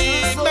don't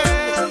need me.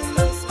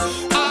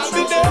 I'll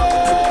be there.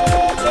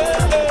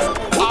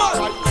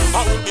 Alright,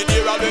 I will be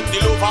there when the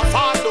love a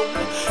fall down.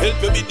 Help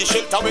me be the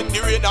shelter when the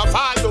rain a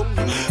fall down.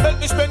 Help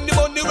me spend the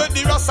money when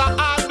the rust a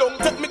all down.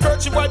 Take me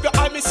kerchief wipe your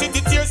eye, me see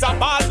the tears a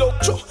ball down.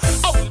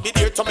 I will be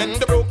there to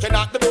mend the broken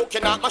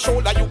heart, my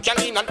shoulder you can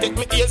lean and take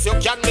me ears, you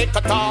can make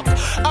a talk.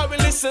 I will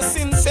listen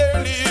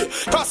sincerely,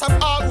 cause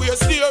I'm always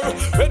there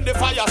when the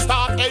fire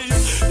start. Hey,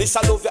 this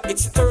I love ya,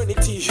 it's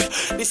eternity.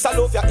 This I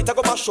love ya, it a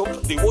go mash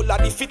up the whole of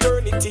the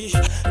fraternity.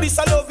 This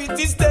I love it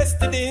is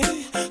destiny.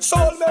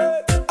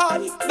 Soulmate,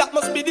 that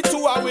must be the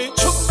two away.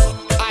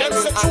 I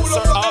will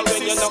answer all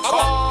when you know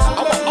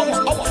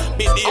come.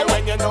 Be there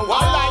when you know I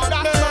like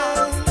that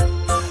man.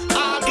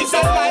 It's a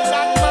like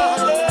that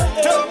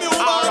man. Tell me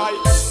alright.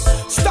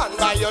 Stand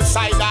by your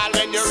side all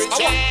when you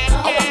reject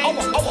me.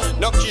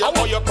 No care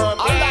how you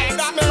perplex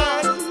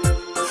man.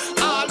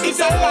 All is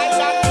a like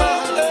that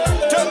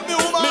man. Tell me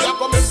woman. Me a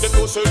go make them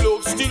know say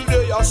love still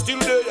there, still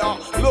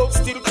there. Love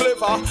still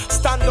clever.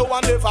 Stand no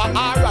one ever.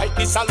 Alright,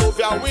 this a love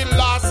ya will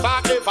last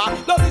forever.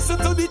 Now listen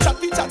to the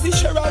chatty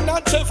Sharon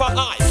and Trevor.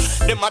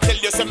 Them a tell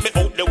you say me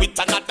out there with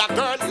another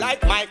girl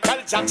like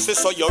Michael Jackson,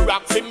 so you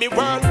rock for me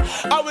world.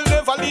 I will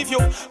never leave you,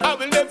 I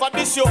will never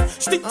diss you.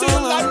 Stick to you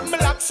like me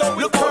like so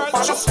we curl.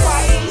 For the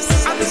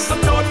spice, and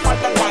listen out for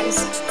the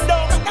lies.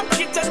 Don't let them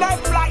kids and their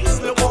flies.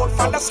 Look out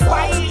for the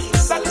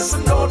spice, and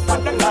listen out for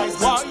the lies.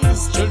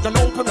 Wise children,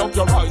 open up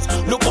your eyes.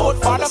 Look out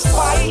for the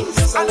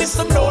spice, and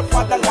listen out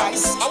for the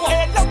lies.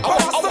 Hey, look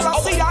pastor, I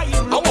see I.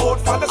 Look out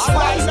for the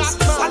spice,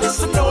 and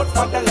listen out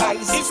for the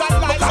lies.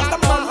 Because the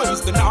man who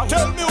is the night.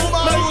 Tell me woman,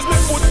 I use me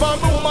foot for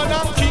me woman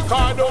and kick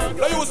her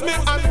down. I use me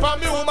hand for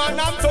me woman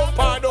and thump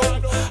her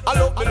down. I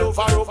love me love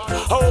her up, I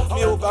hug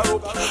me hug her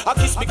up. I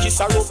kiss me kiss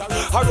her up,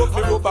 I rub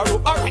me rub her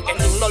up. Alright, and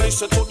you no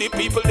listen to the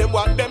people, them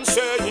what them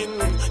saying.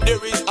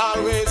 There is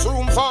always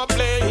room for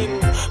playing,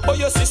 but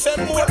you see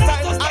some more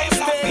time I'm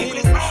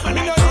staying.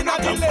 Me no in a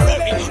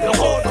delay. Look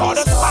out for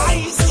the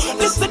spice,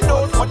 listen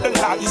out for the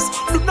lies.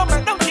 Do not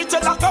make them treat you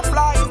like a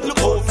fly. Look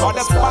out for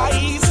the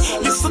spice,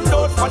 listen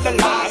out for the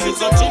lies.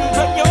 The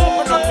children, you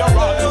open up your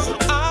eyes.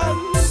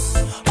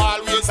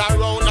 Always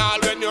around all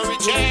when you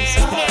reject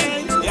me.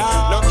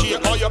 No care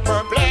how you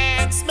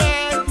perplex me.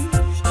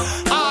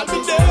 I'll be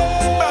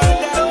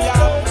there.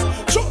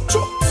 Choo.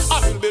 I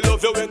will be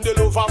love you when the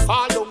love a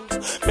fall down.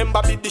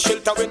 Remember be the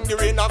shelter when the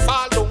rain a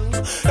fall down.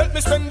 Help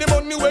me spend the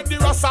money when the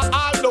rust a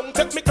all down.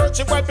 Take me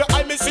kerchief wipe your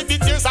eye, me see the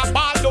tears a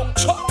fall down.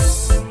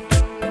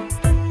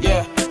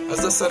 Yeah,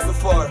 as I said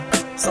before,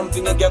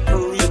 something you get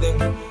through reading,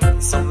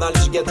 some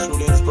knowledge you get through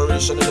the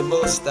inspiration of the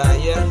most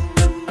yeah.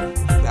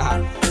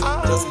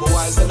 Just be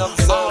wise and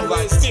observe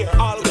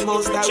the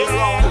most I will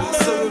wrong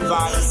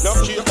survive. No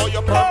care how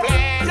you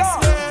perplex.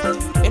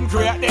 Him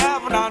create the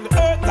heaven and the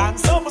earth and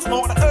so much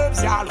more the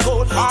herbs y'all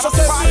go. So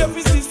tell me if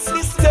it's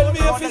this, tell me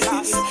if it's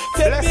this,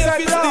 tell me if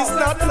it's this,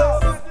 not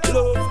love.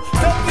 Tell me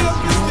if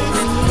it's this,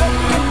 tell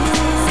me if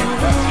it's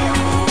this.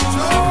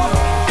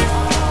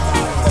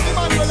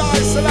 Emmanuel I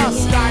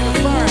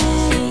first.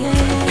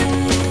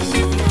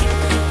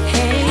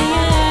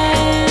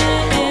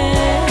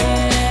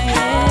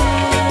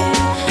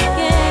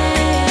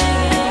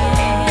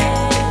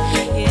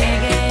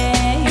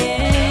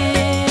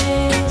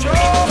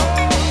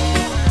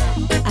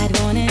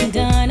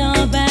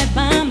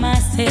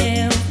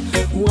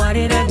 What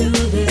did I do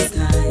this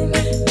time?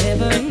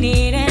 Never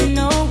needed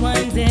no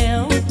one's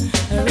help.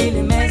 I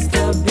really messed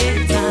up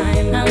big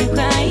time. I'm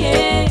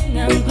crying,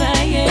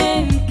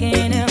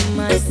 can't help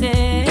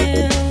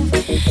myself.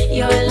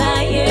 You're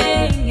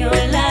lying,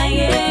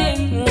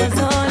 was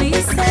all he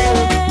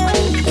said.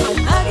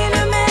 How can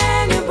a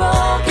man be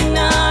broken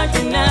heart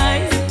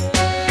tonight?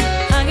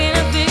 How can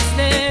I fix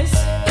this?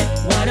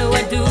 What do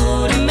I do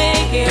to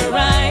make it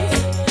right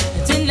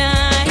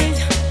tonight?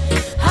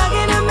 How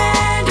can a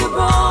man be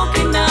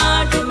broken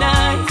heart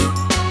tonight?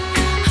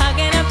 How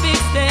can I fix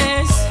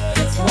this?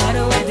 What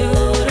do I do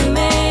to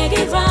make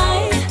it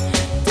right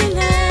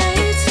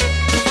tonight?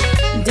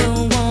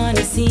 Don't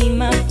wanna see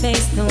my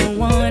face, don't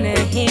wanna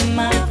hear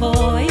my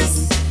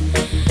voice.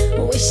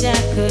 Wish I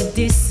could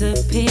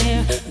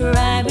disappear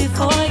right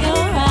before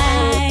your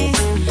eyes.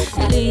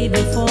 Leave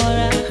before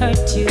I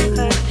hurt you,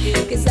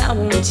 'cause I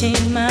won't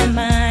change my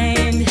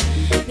mind.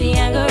 The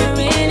anger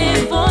in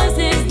his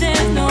voices,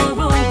 there's no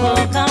room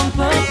for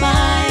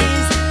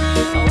compromise.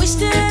 I wish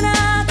that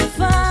I could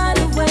find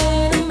a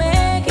way to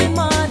make him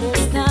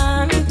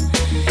understand.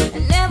 I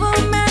never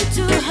meant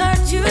to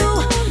hurt you,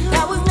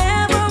 that was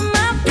never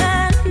my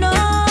plan, no.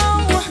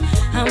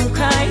 I'm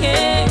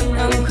crying,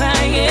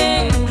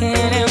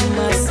 can't help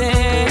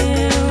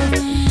myself.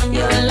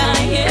 You're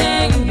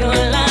lying,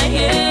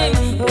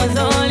 was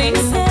all he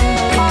said.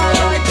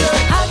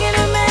 How can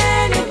a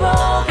man be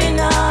broken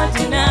heart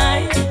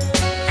tonight?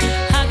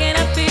 How can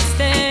I fix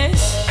this?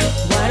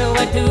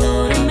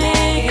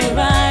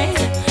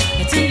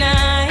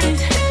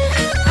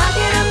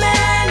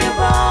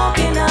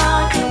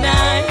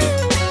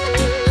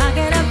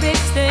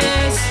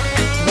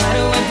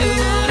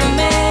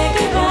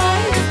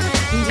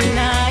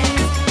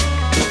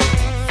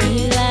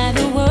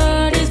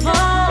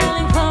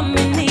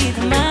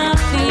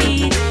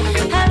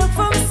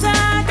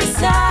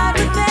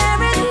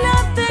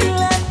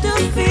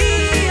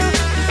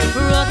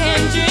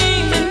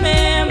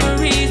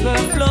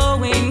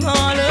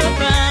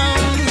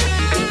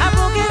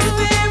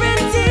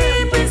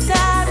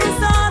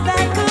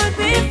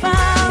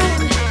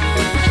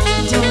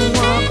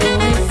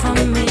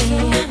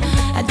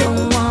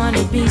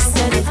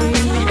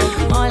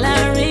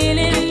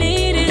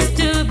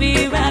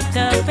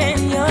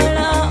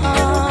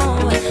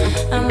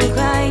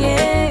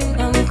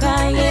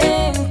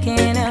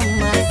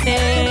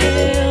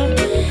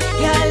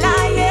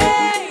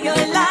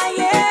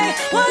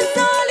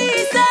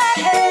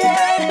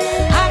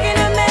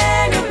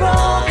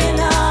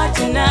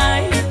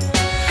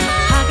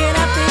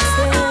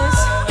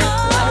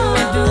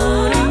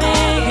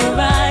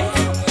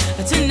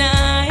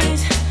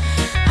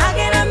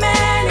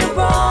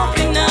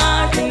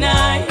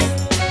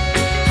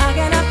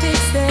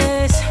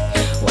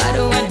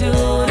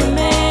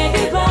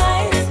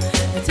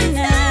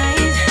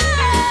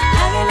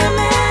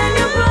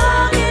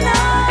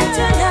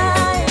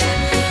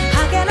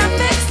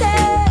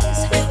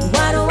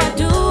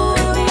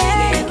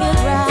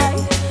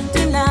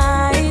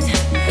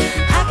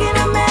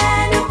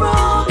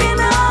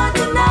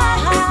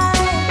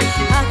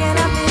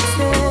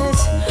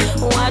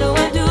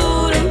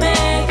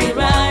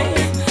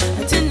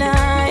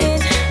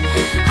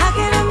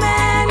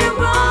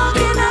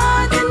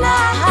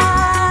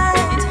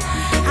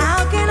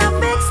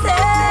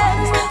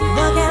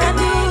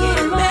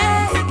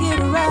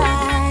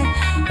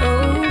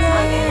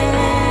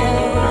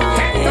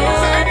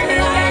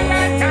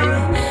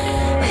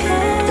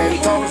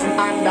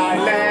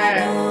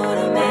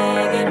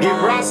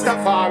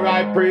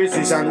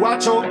 precision.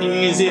 Watch how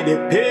easy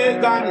the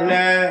pagan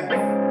left.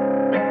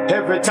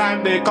 Every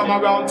time they come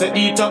around to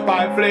eat up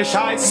my flesh,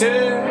 I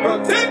say,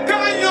 protect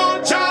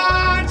your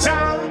charge,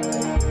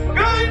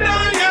 guide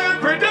I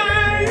every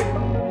day.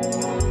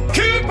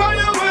 Keep on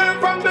away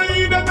from the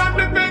heathen and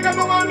the pagan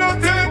who wanna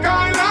take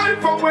our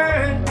life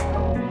away.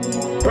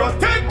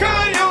 Protect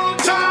your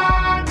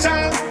charge,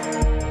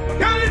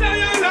 guide I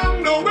along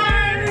the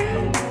way.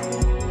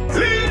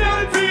 Lead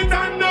our feet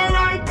on the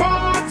right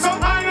path, so I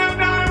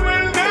and I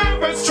will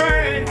never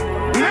stray,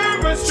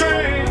 never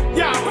stray.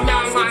 Yo,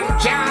 man,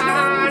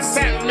 can't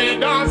tell me,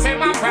 don't say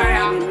my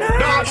prayer,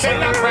 don't say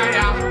my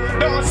prayer,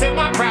 don't say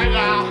my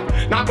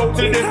prayer. Now go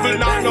to the devil,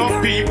 now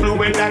no people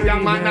with a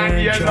young man and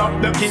hear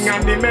love the king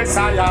and the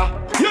messiah.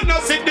 You know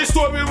see the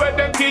story where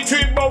them teach you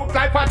about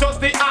life are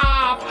just the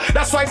half.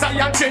 That's why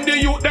Zion train the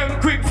youth them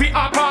quick fi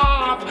up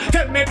off.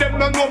 Tell me them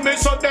no know me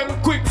so them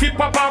quick fi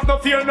pop off. No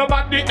fear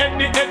nobody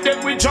any head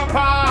them we jump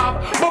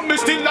off. But me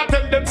still I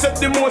tell them say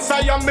the most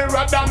I am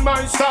mirror than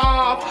my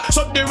staff.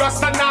 So the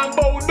Rasta now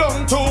bow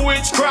down to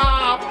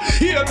witchcraft.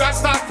 Here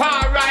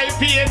Rastafari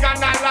pagan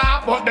a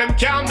laugh, but them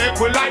can't make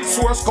we life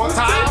source cut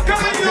off.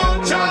 Take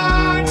your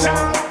charge,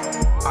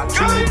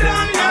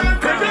 guide and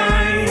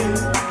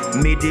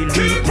crime. Me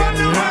delete them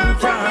long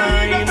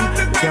time.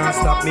 Can't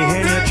stop me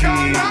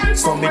energy.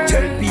 So me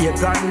tell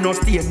pagan no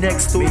stay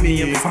next to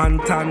me.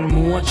 Infant and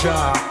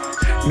moja.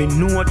 Me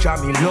know Jah,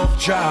 me love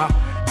Jah.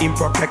 Him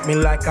protect me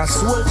like a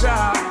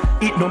soldier.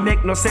 It no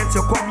make no sense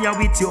you come here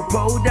with your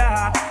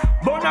powder.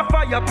 Burn a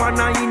fire pan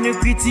a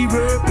iniquity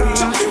working.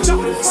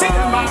 See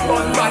them a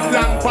burn bad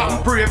lamp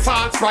and pray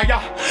false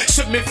prayer.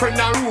 See me friend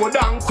a road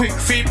and quick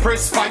feet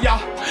press fire.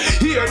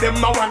 Hear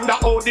them a wonder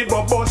how the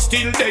bubble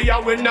still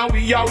there when now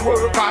we a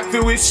work hard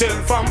for we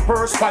self and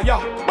perspire.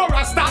 But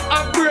Rasta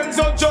and brains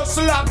are just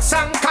locks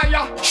and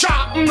kaya.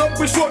 Sharpen up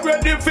we sword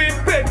ready for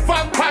bed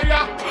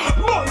vampire.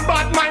 Burn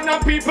bad mind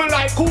and people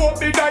like who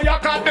be die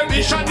cause the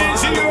mission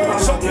is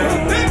yours.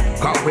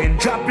 Cause when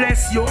Jah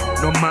bless you,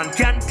 no man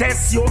can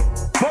test you.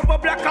 Bubble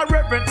black a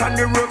reverent and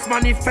the roots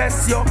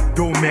manifest you.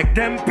 Don't make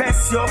them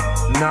pest you,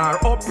 nor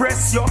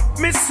oppress you.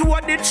 Me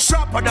sword it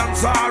sharper than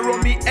Zorro,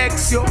 me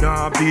ex you.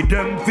 Nah be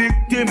them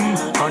victim,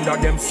 under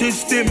them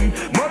system.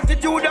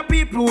 Multitude of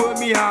people where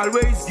me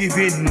always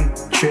giving.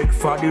 Check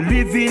for the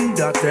living,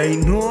 that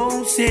ain't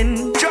no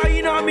sin.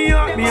 Trying on me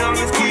heart, me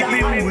always keep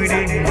him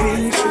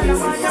within.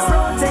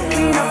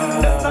 Clean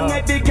up, the song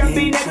every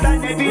cabinet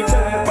and every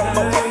turn.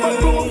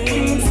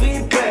 Clean,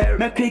 sweet, clear.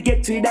 Make we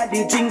get rid of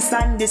the jinx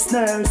and the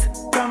snares.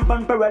 Cramp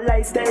and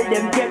paralyzed, tell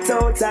them get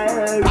out of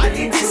her. And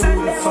it is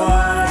on the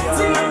fire.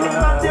 See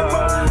them of the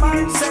world,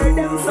 man, say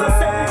them so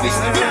selfish.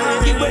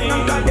 Now give them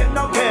no cause them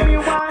no care. Me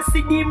want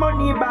see the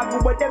money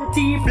back, but them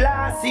thief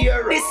last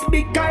year. This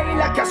big guy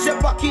like a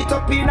chef, walk it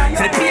up in a yard.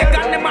 Say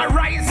pagan them a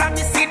rise and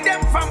me see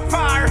them from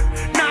far.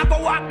 Now go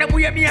walk them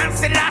way me and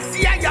say last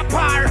year ya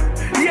par.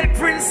 Yell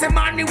Prince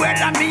Emmanuel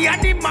and me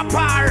and him a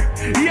par.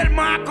 Yell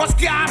Marcus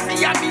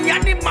Garvey and me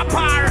and him a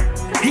par.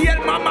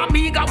 Yell Mama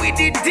Miga with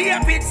the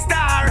David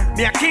star.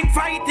 Me a king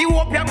for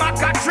Ethiopia,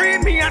 Maka tree,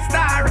 me a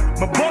star.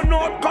 Me burn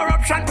out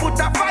corruption, put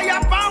a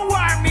fire for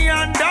war. Me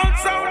and down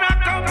sound I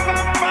come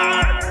from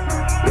far.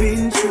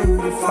 Been through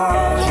the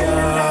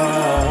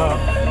fire,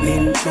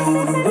 been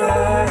through the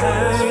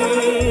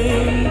rain.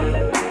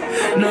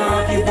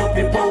 Nah give up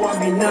the power,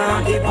 me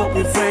nah give up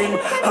the fame.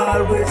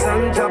 Always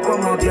on top of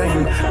my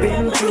game.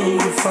 Been through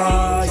the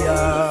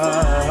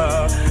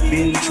fire,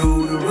 been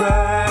through the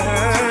rain.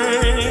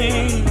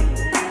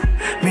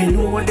 Me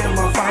know them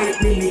a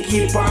fight me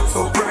keep on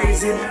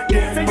surprising.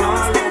 Them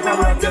all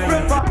over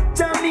again.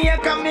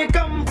 Jamaica me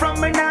come from,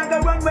 me nah go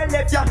run well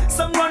left ya.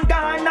 Someone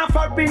gone off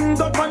a ring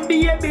up on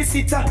the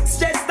babysitter.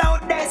 Stressed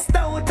out, dessed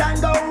out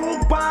and go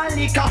hook on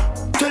liquor.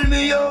 Tell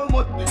me how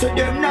much, so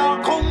them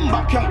now come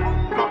back ya.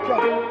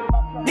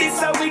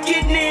 This a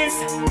wickedness,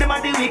 them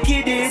a the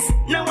wickedest.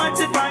 No one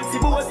to fancy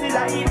bossy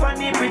life and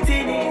the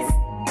prettiness.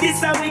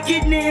 This a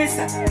wickedness,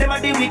 them a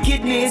the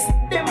wickedness.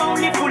 Them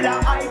only full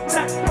of hype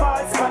and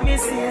false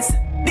promises.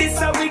 This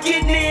a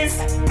wickedness,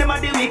 them a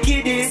the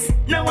wickedest.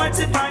 No one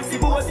to fancy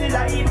bossy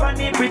life and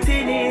the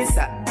prettiness.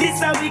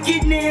 This a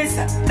wickedness,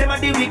 them a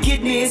the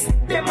wickedness.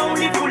 Them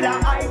only full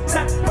of hype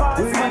and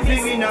false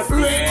promises. No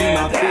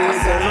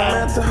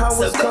matter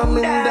how it's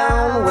coming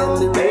down when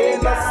the rain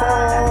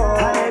fall,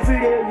 and every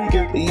day we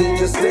get you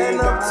just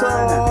stand up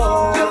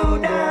tall. Go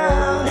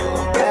down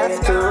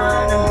after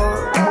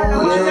all.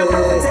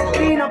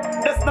 Clean up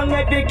the song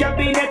every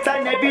cabinet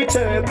and every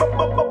chair.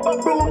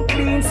 Broom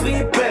clean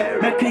sweep clear.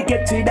 Make we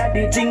get rid of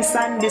the jinx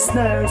and the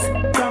snares.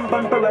 Cramp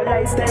and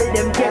paralyzed, tell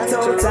them get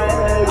out of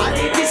her. And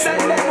it is a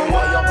them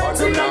want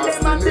to know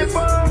them and the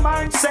poor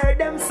man say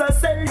them so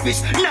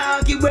selfish.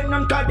 Nah give them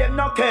none cause them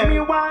no care. Me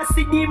want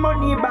see the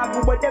money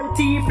back but them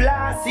thief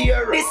last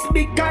year. This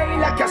big guy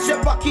like a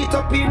chef walk it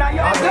up in a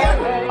yard.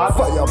 I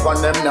fire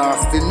upon them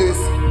nastiness.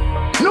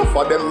 No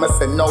for them, I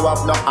say no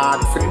have no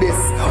heart for this.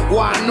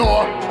 One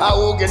know I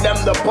will give them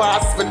the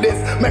pass for this.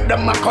 Make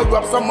them a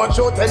corrupt so much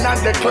out and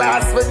the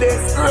class for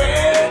this.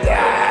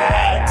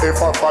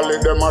 If I follow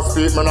them a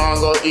speak, me nah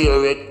go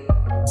hear it.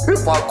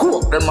 If I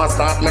cook them a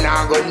start, me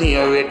nah go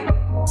near it.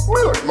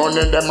 Blood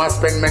money them a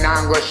spend, me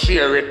nah go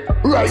share it.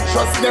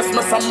 Righteousness,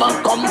 me some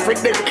man come for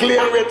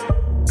declare it.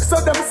 So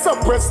them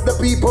suppress the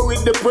people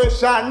with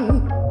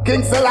depression.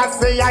 King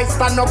Selassie, I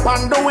stand up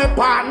on the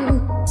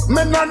weapon.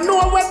 Me no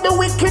know where the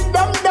wicked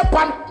them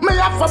depend. Me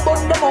have to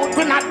burn them out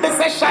in at the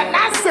session.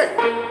 I say,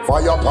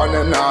 fire upon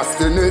them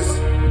nastiness.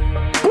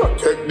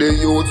 Protect the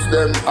youths,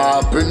 them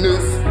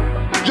happiness.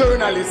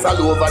 Journalists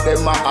all over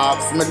them a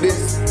ask me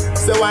this.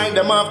 So why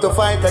them have to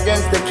fight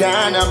against the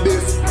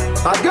cannabis?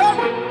 Again,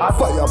 I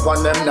fire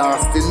upon them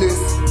nastiness.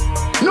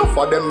 No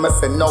for them, me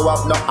say no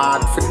have no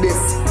heart for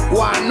this.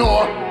 Why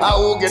no? I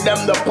will give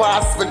them the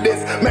pass for this.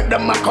 Make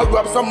them a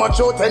corrupt so much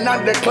out and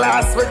not the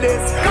class for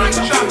this.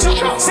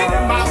 See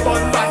them a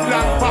bun bad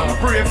like pan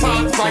pray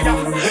for fire.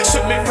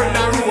 See me friend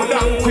a roll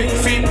and quick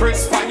feet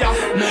press fire.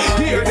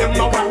 Hear them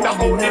no wonder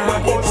how they were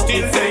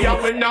posted there.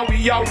 When now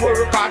we are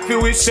work hard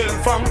for we sell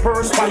from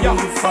perspire.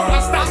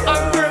 Rasta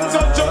and girls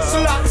are just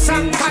like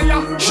and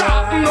fire.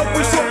 Sharpen up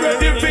we so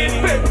ready big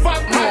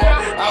vampire.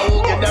 I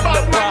will give them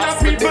the pass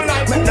for this.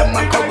 Make them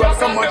a corrupt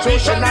so much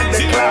out and not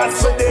the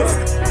class for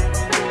this.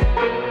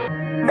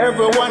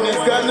 Everyone is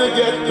gonna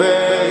get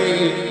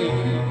paid.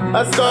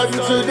 I start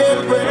to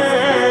their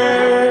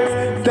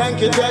prayers.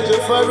 Thank you, Judge,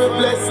 for a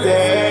blessed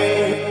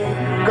day.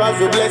 Cause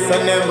the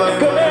blessing never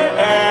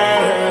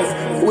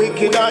cares.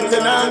 Wicked hearts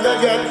and anger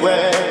get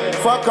wet.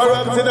 For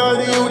corrupting all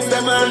the youths,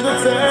 them and the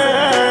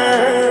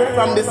turn.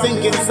 From the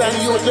sinking sun,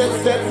 you just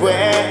step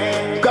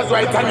away. Cause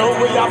right I know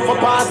we have to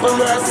pass the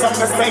rest. Some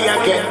to say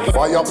again.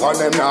 Fire upon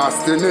them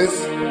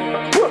nastiness.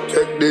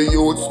 Protect the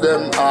youths,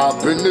 them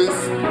happiness.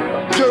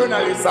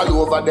 Journalists all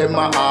over them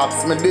a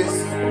ask me this.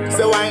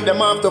 So why them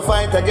have to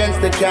fight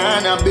against the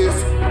cannabis?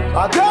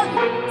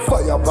 Again,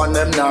 fire upon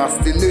them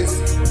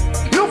nastiness.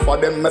 No for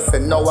them, me say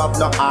no have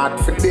no heart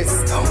for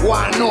this.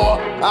 Why no?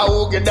 I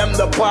will give them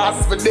the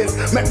pass for this.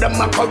 Make them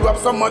a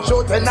corrupt so much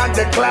out and not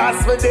the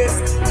class for this.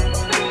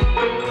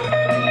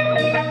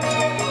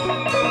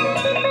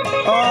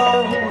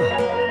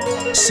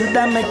 Oh, should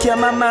I make your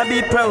mama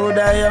be proud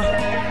of you?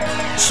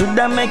 Should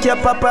I make your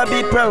papa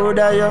be proud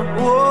of you?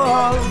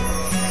 Whoa.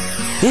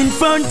 In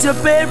front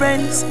of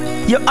parents,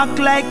 you act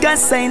like a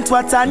saint.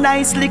 What a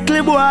nice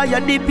little boy, you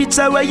the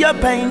picture where you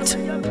paint.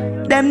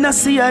 Them not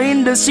see you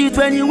in the street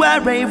when you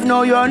arrive.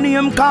 Now your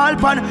name called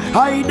upon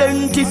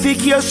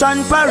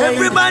identification parade.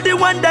 Everybody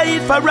wonder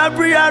if a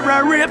robbery or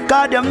a rape.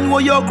 Cause them know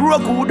you grow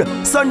good,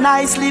 so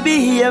nicely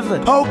behave.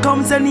 How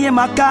comes the name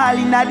a call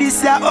in a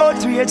this your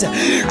outrage?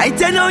 I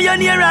tell you you're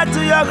nearer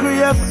to your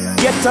grave.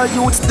 Get a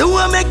youth, do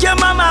make your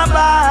mama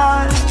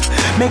bad.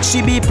 Make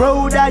she be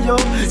proud of you,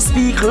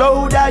 speak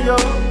loud of you.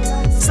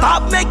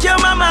 Stop make your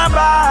mama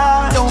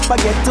bad. Don't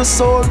forget to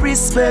show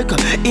respect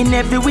in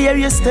everywhere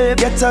you step.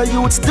 Get a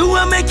youth, do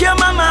make your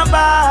mama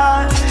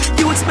bad.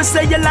 Youths me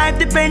say your life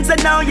depends on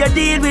how you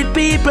deal with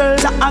people.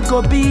 I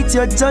go beat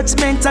your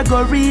judgment, I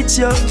go reach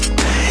you.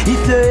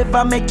 If you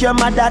ever make your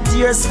mother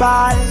tears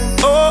fall,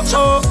 oh,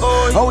 oh,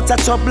 oh, out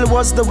of trouble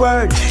was the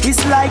word.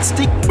 It's like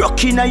stick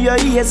broken in your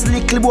ears,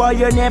 little boy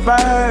you never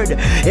heard.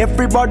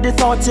 Everybody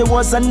thought you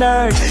was a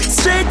nerd.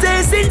 Straight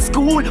A's in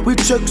school, we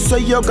check so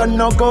you're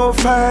gonna go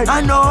first.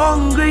 I know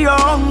hungry,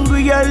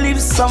 you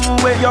live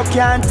somewhere. You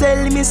can't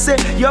tell me say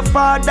your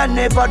father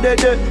never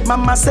did it.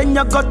 Mama said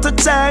you go to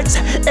church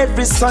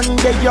every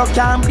Sunday. You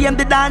can't blame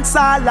the dance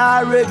hall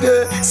or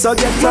reggae. So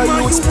get your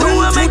youth,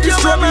 do make your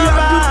mama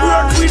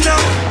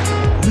bad.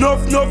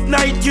 Enough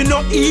night, you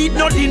no eat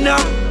no dinner.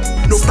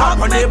 No Stop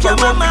papa never your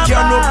run mama with you,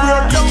 no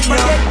bad. Don't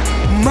bread.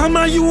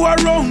 Mama, you are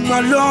wrong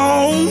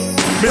alone.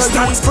 Me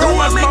stand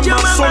firm as make your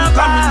mama son mama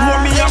can know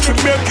me bad. have to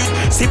make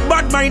it. See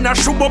bad mind a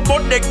show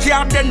but they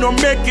can't then no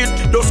make it.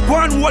 Just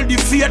go and hold the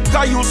faith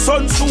cause your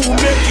son soon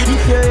make it.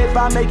 If you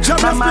ever make your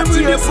mama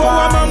tears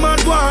fall,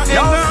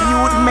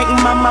 you'd make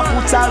mama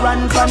put her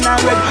on for a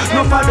red.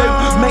 No for them,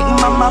 make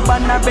mama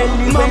ban a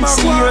belly when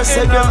she hears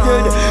say them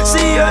dead. She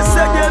hears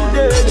say them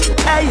dead.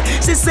 Hey,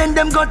 she send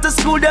them go to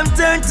school, them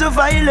turn to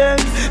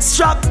violence.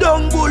 Strap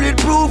down,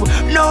 bulletproof,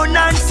 no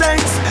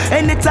nonsense.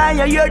 Anytime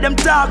you hear them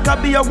talk,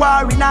 I be a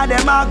war in all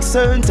them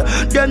accent.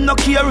 Them no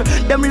care,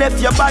 them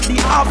left your body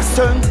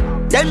absent.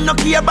 Them no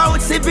care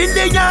about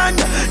civilian,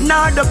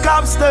 nor the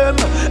cops them.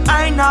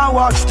 I now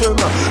watch them.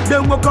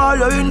 Them will call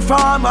you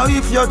informer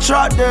if you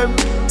trot them.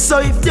 So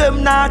if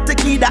them not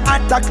take the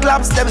attack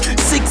claps them.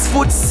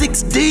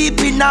 6'6"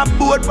 deep in a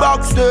boat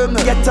box them.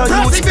 Get a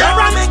youth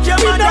down, make your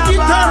mother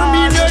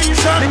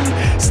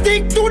determination.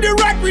 Stick to the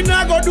right, we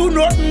not go do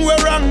nothing we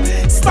wrong.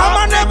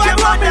 Mama never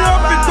got me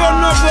up with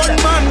gun no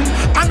gunman.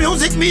 And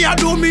music me I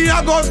do me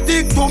I go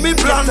stick to me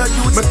plan.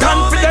 My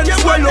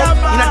confidence well up.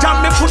 In a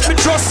jam me put me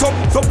trust up.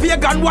 So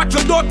pagan watch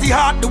your dirty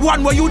heart. The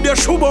one where you dey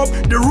shove up.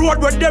 The road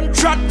where them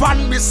trot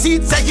pan. Me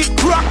seat say it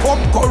crack up.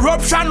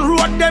 Corruption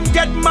road them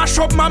get mash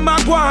up. Mama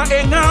go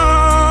hang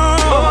on.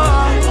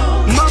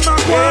 Mama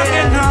go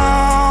hang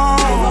on.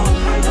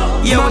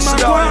 Mama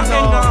go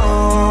hang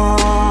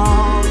on.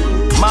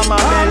 Mama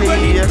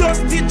belly.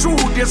 Dusty through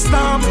the the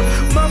storm.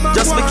 Mama,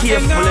 just be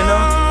careful, you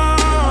know.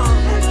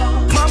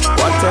 Mama,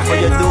 whatever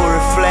you do,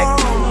 reflect.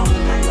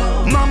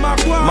 Mama,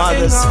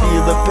 mothers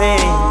feel the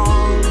pain.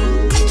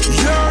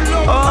 Your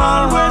love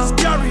always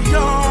carry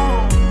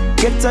on.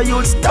 Get a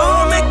youth,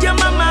 don't make your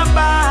mama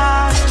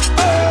bad.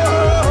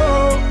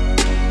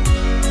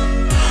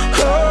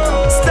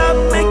 Stop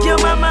make your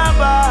mama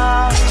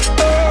bad.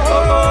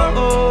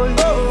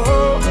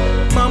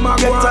 Mama,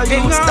 get a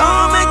youth,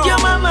 don't make your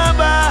mama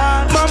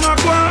bad. Mama,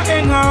 go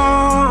hang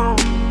on.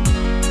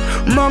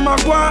 Mama,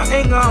 go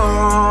hang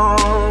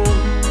on.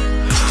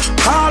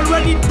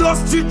 Already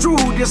dusty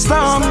through the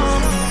storm.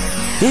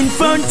 In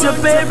front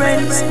of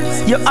parents,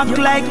 you act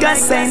like a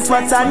saint.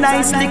 What a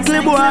nice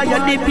little boy, you're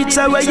the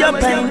picture where you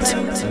paint.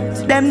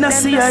 Them not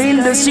see you in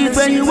the street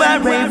when you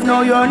arrive.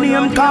 Now your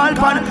name called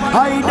on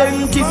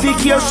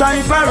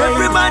identification parade.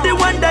 Everybody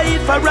wonder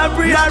if a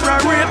robbery or a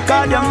rape,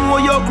 cause them know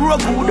you grow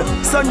good,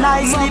 so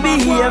nicely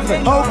behave.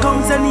 How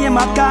comes the name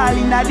a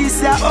calling now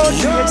this year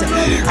outrage?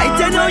 I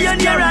tell you you're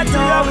near at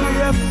all.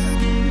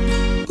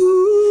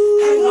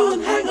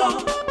 Hang on.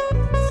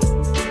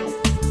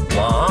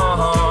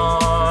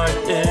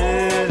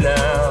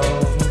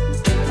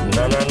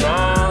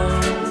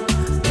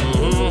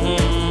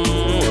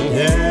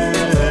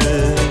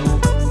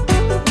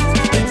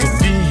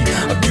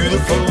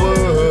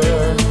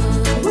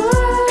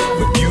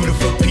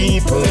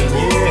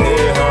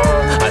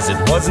 As it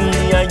was in the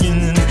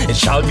beginning, it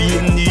shall be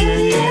in the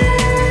end.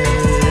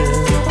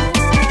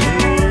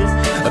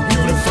 Yeah, a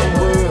beautiful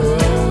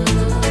world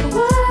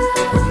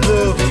with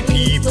lovely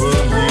people.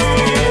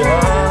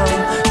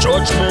 Yeah,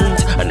 judgment,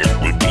 and it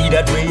will be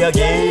that way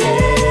again.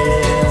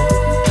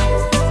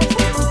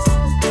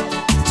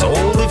 So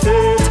hold the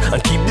faith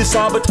and keep the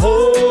Sabbath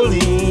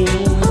holy.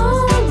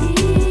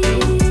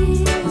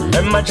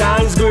 Remember, Jah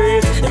is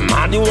great, and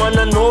man the one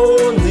and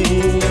only.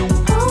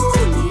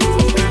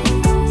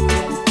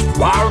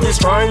 War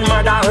destroying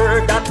mother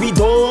hurt that we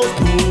don't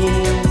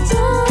need.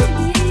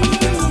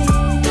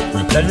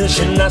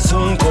 Replenishing that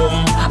soon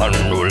come, and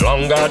no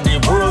longer the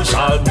world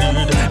shall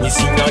bleed. We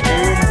sing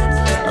again,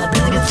 a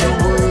beautiful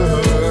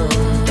world,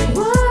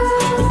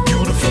 with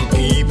beautiful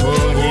people,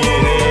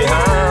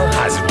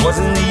 yeah. As it was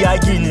in the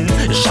beginning,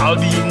 it shall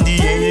be in the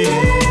end.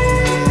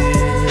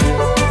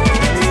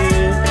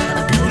 Yeah,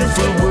 a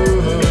beautiful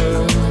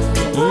world,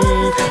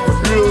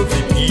 with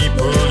lovely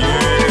people,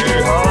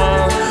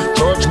 yeah.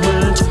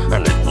 Judgment,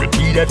 and it will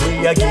be that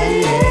way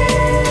again.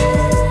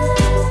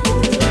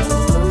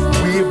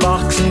 Way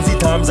back since the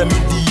times of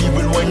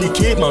medieval, when the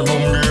caveman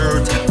roamed the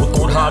earth, with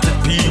good-hearted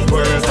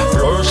people,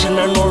 flourishing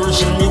and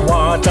nourishing the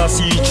water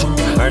see through,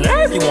 and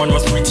everyone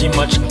was pretty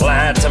much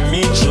glad to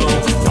meet you.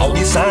 Now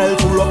the soil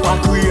full of a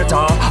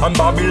creator, and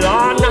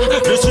Babylon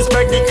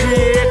disrespect the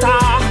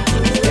creator.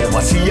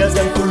 Overseers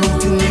them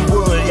polluting the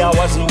world, yeah,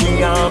 wasn't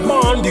we are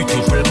born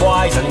beautiful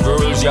boys and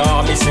girls,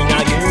 yeah, missing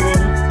again.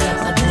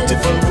 A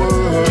beautiful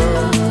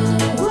world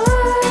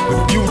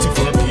with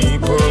beautiful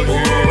people,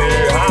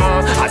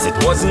 yeah. As it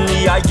was in the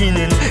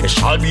beginning, it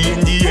shall be in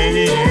the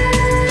end.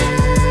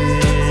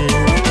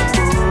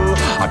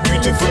 A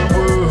beautiful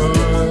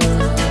world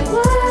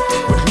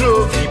with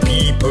lovely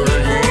people,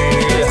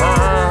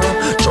 yeah.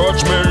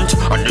 Judgment,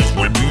 and this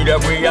will be the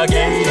way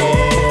again.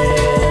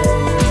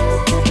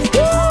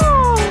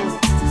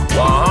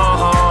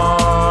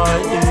 Why,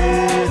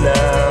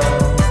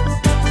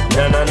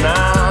 na na na.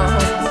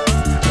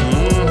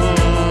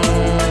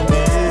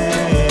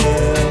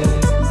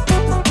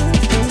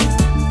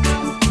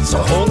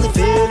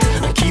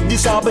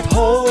 Sabbath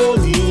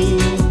holy.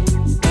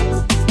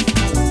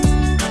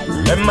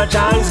 Remember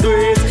Jah is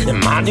great, and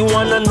man the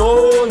one and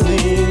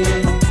only.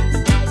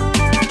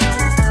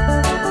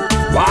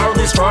 War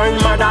destroying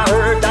mother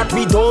earth that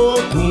we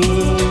don't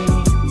need.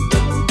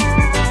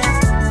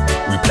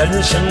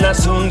 Replenishing that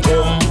soon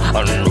come,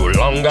 and no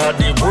longer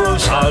the world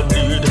shall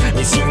bleed.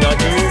 We sing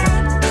again,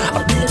 a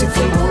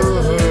beautiful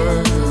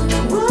world,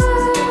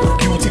 with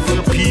beautiful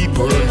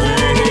people,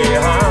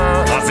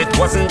 yeah. As it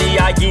was in the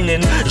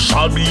beginning, it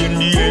shall be in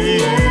the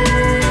end.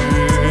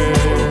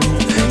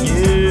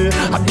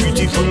 Yeah, a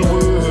beautiful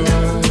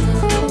world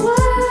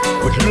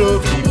with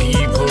lovely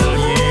people,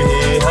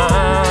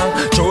 yeah.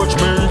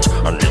 Judgment,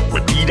 and it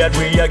will be that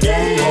way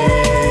again.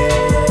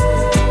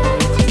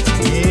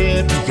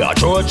 Yeah, bigger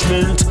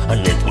judgment, and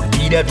it will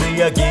be that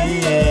way again.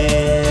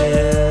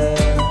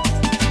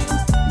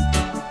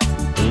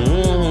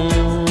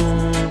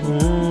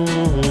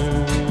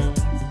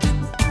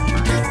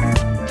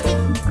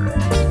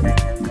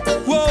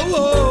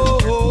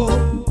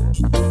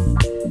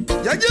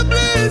 You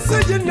bless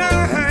your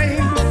name,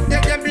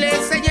 you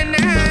bless your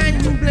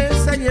name,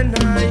 bless your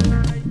name.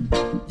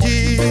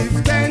 Give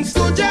thanks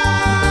to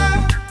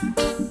Jah.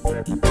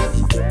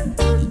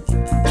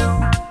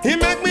 He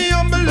make me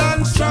humble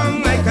and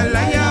strong like a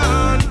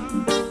lion.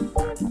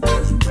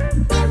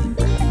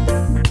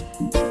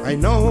 I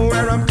know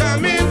where I'm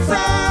coming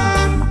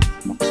from.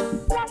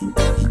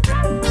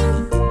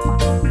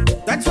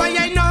 That's why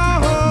I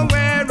know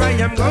where I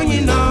am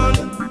going on.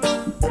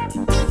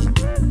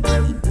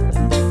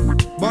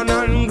 Born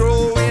and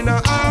grow in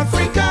a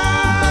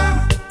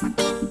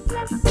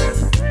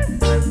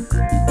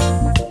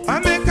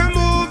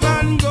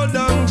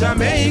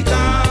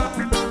Jamaica.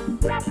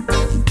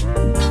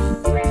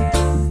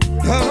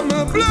 I'm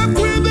a black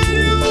rebel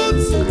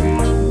youth,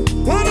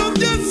 one of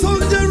your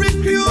soldier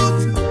recruit.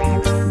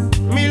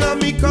 Me love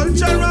me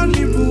culture and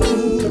me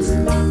roots,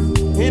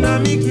 in a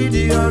me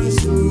Gideon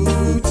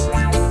suit,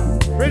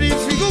 ready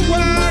to go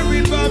war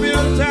in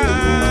Babylon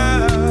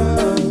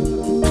town.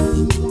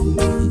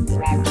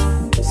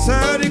 So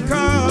the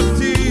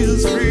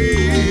captives free.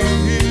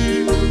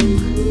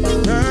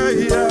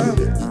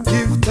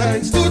 Give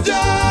thanks to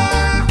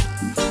Jah.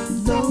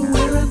 Know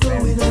where I'm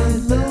going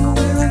and know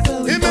where I'm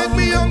coming. He make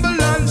me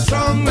humble and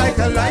strong like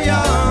a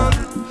lion.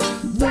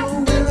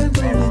 Know where I'm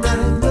going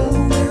and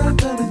know where I'm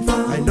coming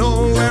from. I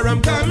know where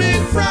I'm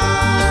coming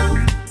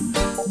from.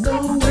 Know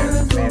where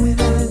I'm going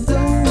and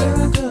know where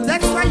I'm coming.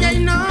 That's why I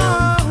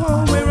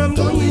know where I'm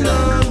going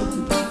on.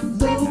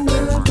 Know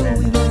where I'm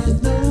going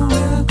and know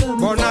where I'm coming.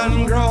 Born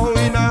and grow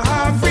in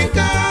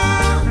Africa.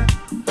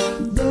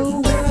 Know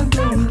where I'm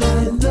going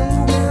and know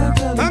where I'm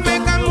coming. I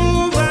make a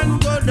move and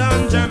go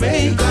down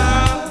Jamaica.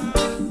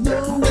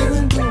 Know where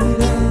I'm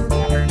going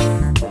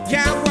and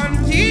can't want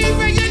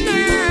even you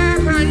know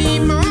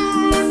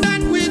anymore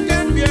than we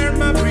can bear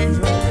my breath.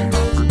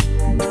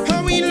 How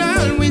we'll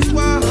always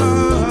walk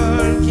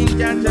in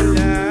that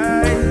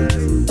light.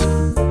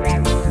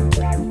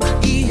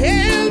 He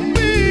helped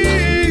me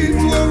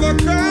to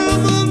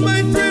overcome all my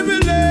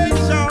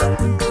tribulation.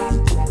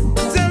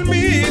 Tell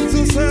me to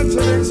set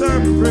an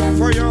example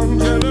for young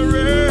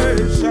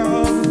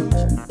generation.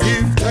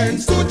 Give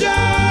thanks to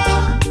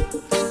Jah.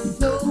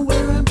 Know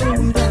where I'm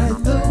going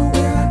and know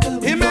where I'm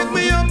coming. He make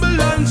me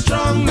humble and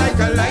strong like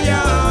a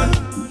lion.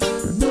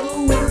 Know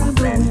where I'm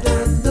going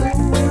and know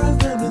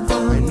where I'm coming from.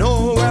 I know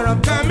where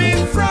I'm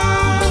coming from.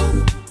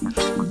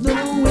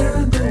 Know where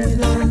I'm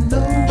going and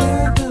know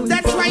where I'm coming.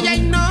 That's why I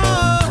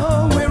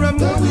know where I'm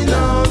going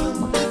on.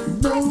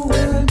 Know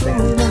where I'm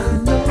going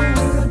and know where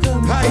I'm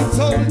coming. I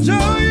told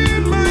joy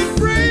in my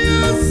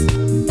prayers.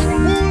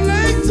 Would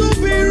like to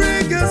be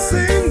reggae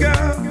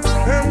singer,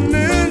 and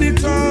then he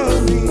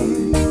told me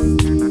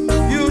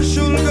you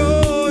should go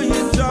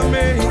in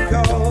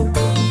Jamaica.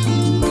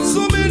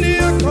 So many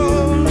are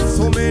called,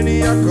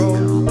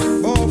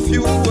 but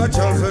few are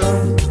chosen.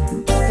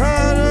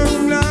 And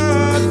I'm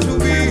glad to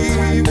be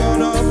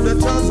one of the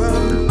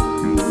chosen.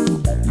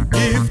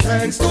 Give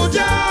thanks to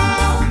Jah.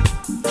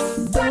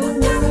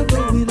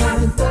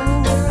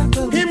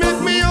 He make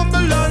me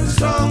humble and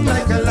strong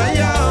like a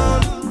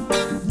lion.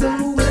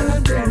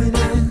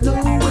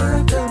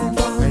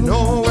 I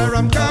know where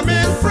I'm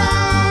coming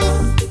from.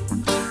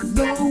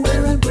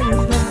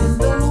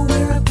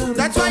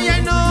 That's why I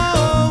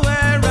know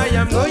where I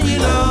am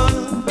going on.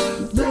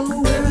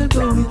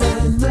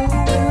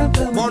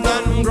 Born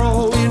and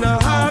grow in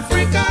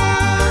Africa.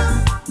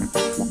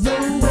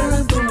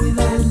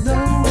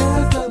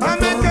 I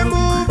make a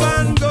move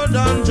and go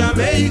down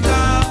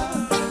Jamaica.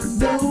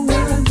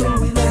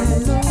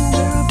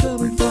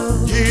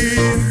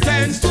 Give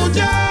thanks to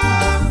Jah.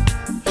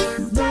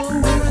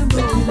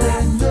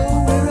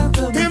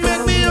 He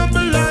make me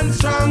humble and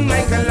strong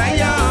like a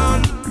lion.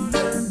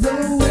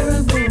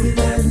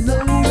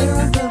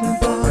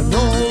 I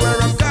know where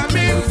I'm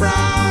coming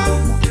from.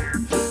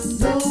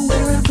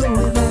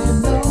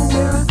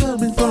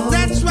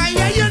 That's why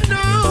you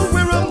know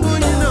where I'm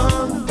going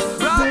on.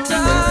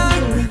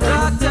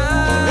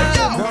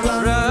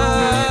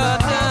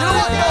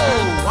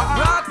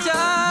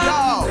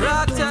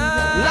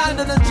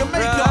 London and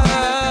Jamaica.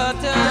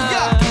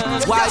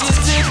 Why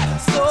is it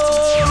so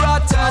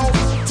rotten?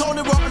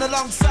 Tony Rotten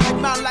alongside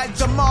man like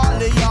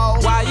Jamali, yo.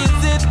 Why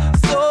is it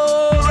so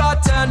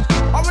rotten?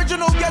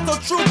 Original ghetto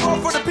trooper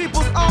for the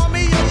people's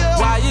army, yo.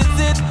 Why is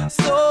it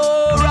so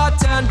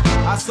rotten?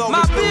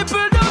 My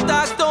people don't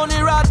ask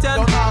Tony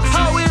Rotten.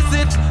 How is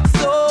it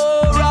so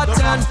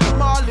rotten?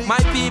 My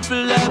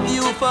people have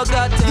you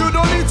forgotten. You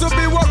don't need to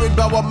be worried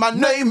about what my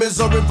name is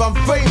or if I'm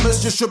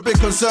famous. You should be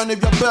concerned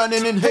if you're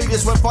burning in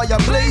Hades when fire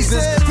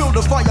blazes. Feel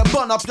the fire,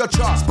 burn up your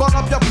charts, burn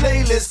up your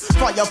playlist.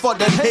 Fire for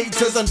them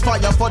haters and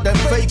fire for them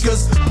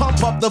fakers.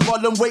 Pump up the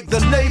volume, wake the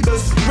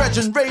neighbors. Reg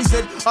and raise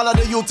it. All of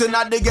the youth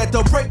tonight they get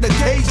to break the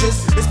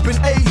cages. It's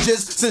been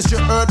ages since you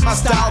heard my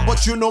style,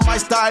 but you know my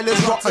style is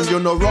rotten. You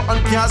know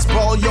rotten can't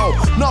spoil, yo.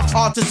 Enough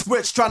artists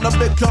rich trying to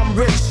become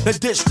rich. They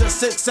ditch the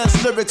 6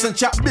 sense lyrics and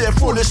chat bare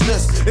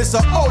foolishness. It's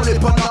a only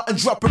but nothing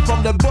dropping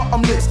from the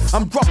bottomless.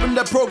 I'm dropping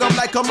the program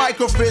like a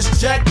microfish.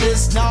 Check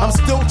this. I'm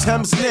still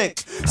Thames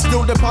Nick,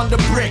 still dip on the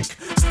brink.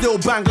 Still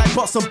bang like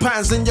pots and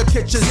pans in your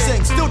kitchen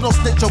sink. Still don't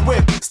snitch a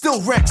whip,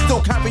 still wreck,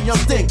 still carry your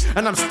stink.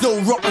 And I'm still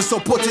rotten, so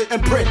put it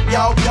in print,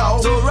 yo, yo.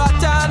 So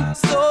rotten,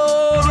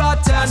 so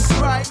rotten. That's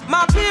right.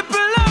 My people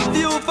have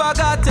you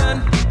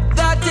forgotten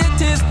that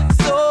it is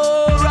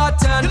so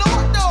rotten. You know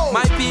what though?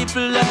 My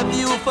people have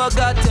you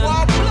forgotten.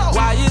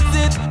 Why is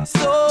it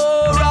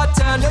so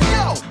rotten?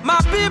 Yo. My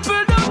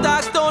people don't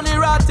ask Tony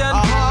Rotten.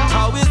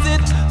 How is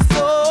it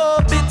so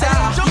bitter?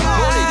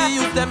 Only the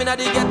youth them inna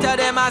the ghetto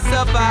them a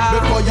suffer.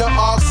 Before you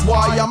ask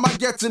That's why I'm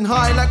getting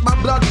high like my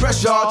blood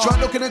pressure. Try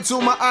looking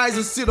into my eyes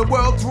and see the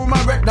world through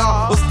my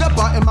retina. But step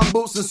out in my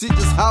boots and see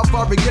just how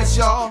far it gets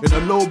ya. In a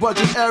low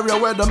budget area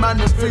where the man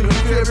is feeling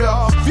inferior.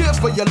 Fear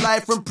for your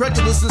life and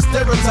prejudice and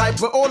stereotype.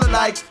 We're all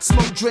alike.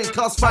 Smoke, drink,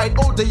 cause fight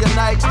all day and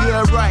night.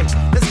 Yeah, right.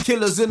 There's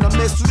killers in the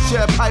mist who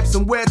share pipes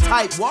and wear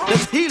tights.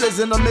 There's healers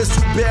in the mist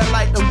who bear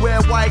light and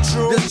wear white.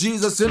 There's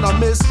Jesus in the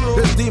mist.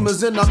 There's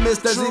demons in the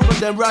mist. There's even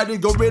them riding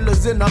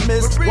gorillas in the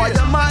mist. Why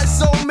am I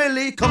so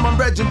milly? Come on,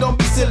 Reggie, don't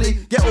be silly.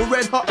 Get all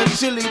red hot and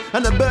chilly.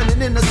 And the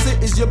burning in the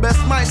city's your best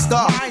mic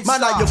star.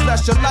 Man, out your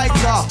flash your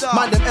lighter.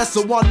 Mind them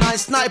SO19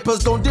 snipers,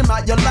 don't dim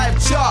out your life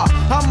chart.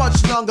 How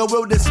much longer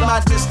will this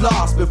madness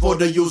last before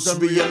the youth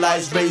and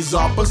realize, raise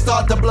up and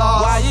start the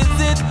blast? Why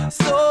is it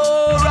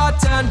so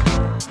rotten?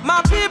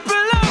 My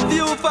people have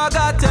you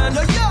forgotten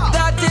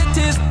that it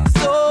is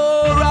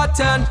so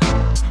rotten.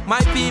 My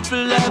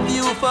people have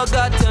you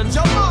forgotten.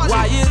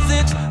 Why is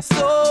it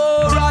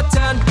so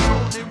rotten?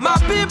 My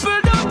people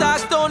don't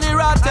act Tony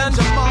Rotten.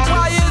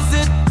 Why is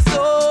it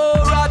so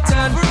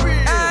rotten?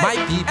 My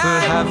people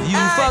have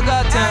you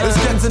forgotten. It's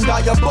getting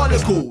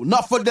diabolical.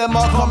 Not for them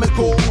are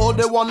comical. All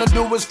they wanna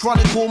do is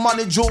chronicle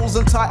money, jewels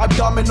and tight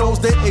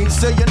abdominals. They ain't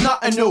saying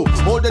nothing new.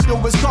 All they do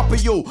is copy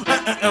you.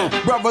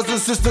 Brothers and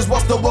sisters,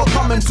 what's the world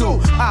coming to?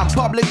 I'm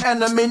public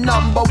enemy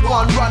number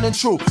one running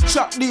true.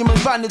 Chuck demon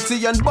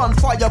vanity and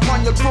bonfire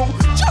upon your crew.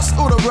 Just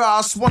all the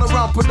ras wanna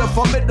ramp with the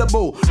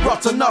formidable.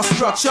 Rotten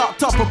Nostra,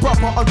 chopped up a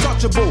proper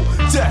untouchable.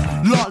 Death,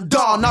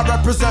 London, I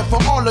represent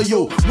for all of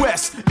you.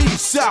 West,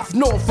 east, south,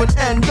 north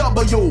and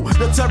NW.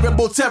 The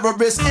terrible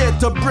terrorists here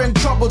to bring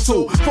trouble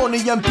to. Phony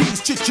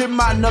MPs, chitchin'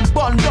 man and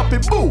bund up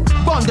in boo.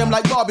 Bun them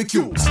like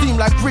barbecue, steam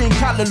like green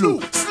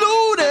callaloo.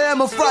 Slew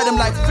them and fry them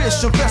like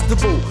fish and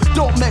festival.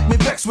 Don't make me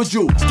vex with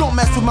you, don't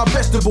mess with my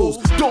vegetables.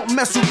 Don't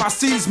mess with my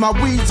seeds, my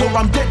weeds, or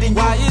I'm dead in you.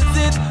 Why is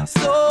it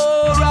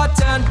so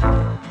rotten?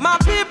 My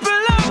people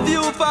have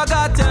you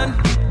forgotten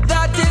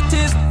that it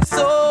is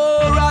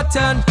so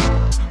rotten.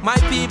 My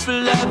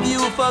people have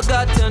you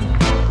forgotten.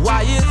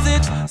 Why is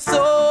it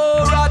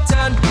so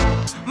rotten?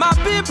 My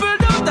people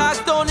don't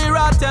act Tony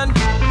Rotten.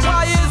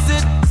 Why is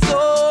it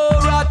so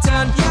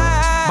rotten?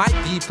 Yeah. My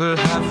people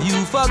have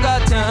you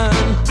forgotten.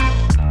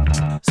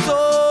 So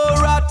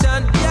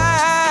rotten,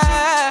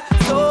 yeah.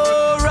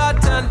 So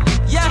rotten,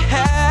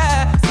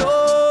 yeah.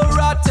 So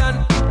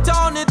rotten.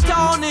 Tony,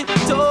 Tony,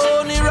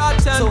 Tony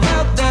Rotten. So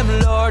help them,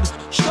 Lord.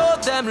 Show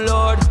them,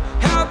 Lord.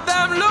 Help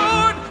them,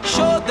 Lord.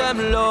 Show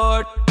them,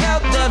 Lord.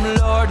 Help them,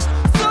 Lord.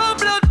 So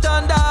blood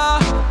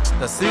thunder.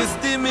 The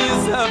system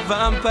is a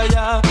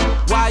vampire.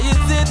 Why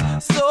is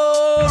it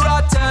so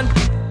rotten?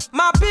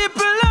 My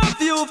people have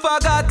you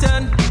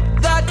forgotten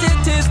that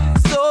it is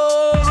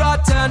so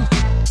rotten.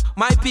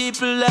 My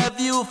people have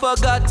you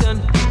forgotten.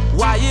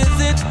 Why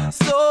is it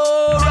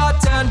so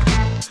rotten?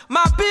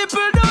 My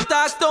people don't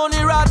act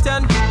Tony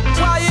Rotten.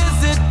 Why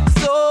is it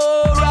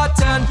so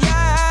rotten?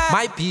 Yeah.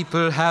 My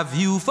people have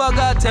you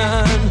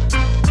forgotten.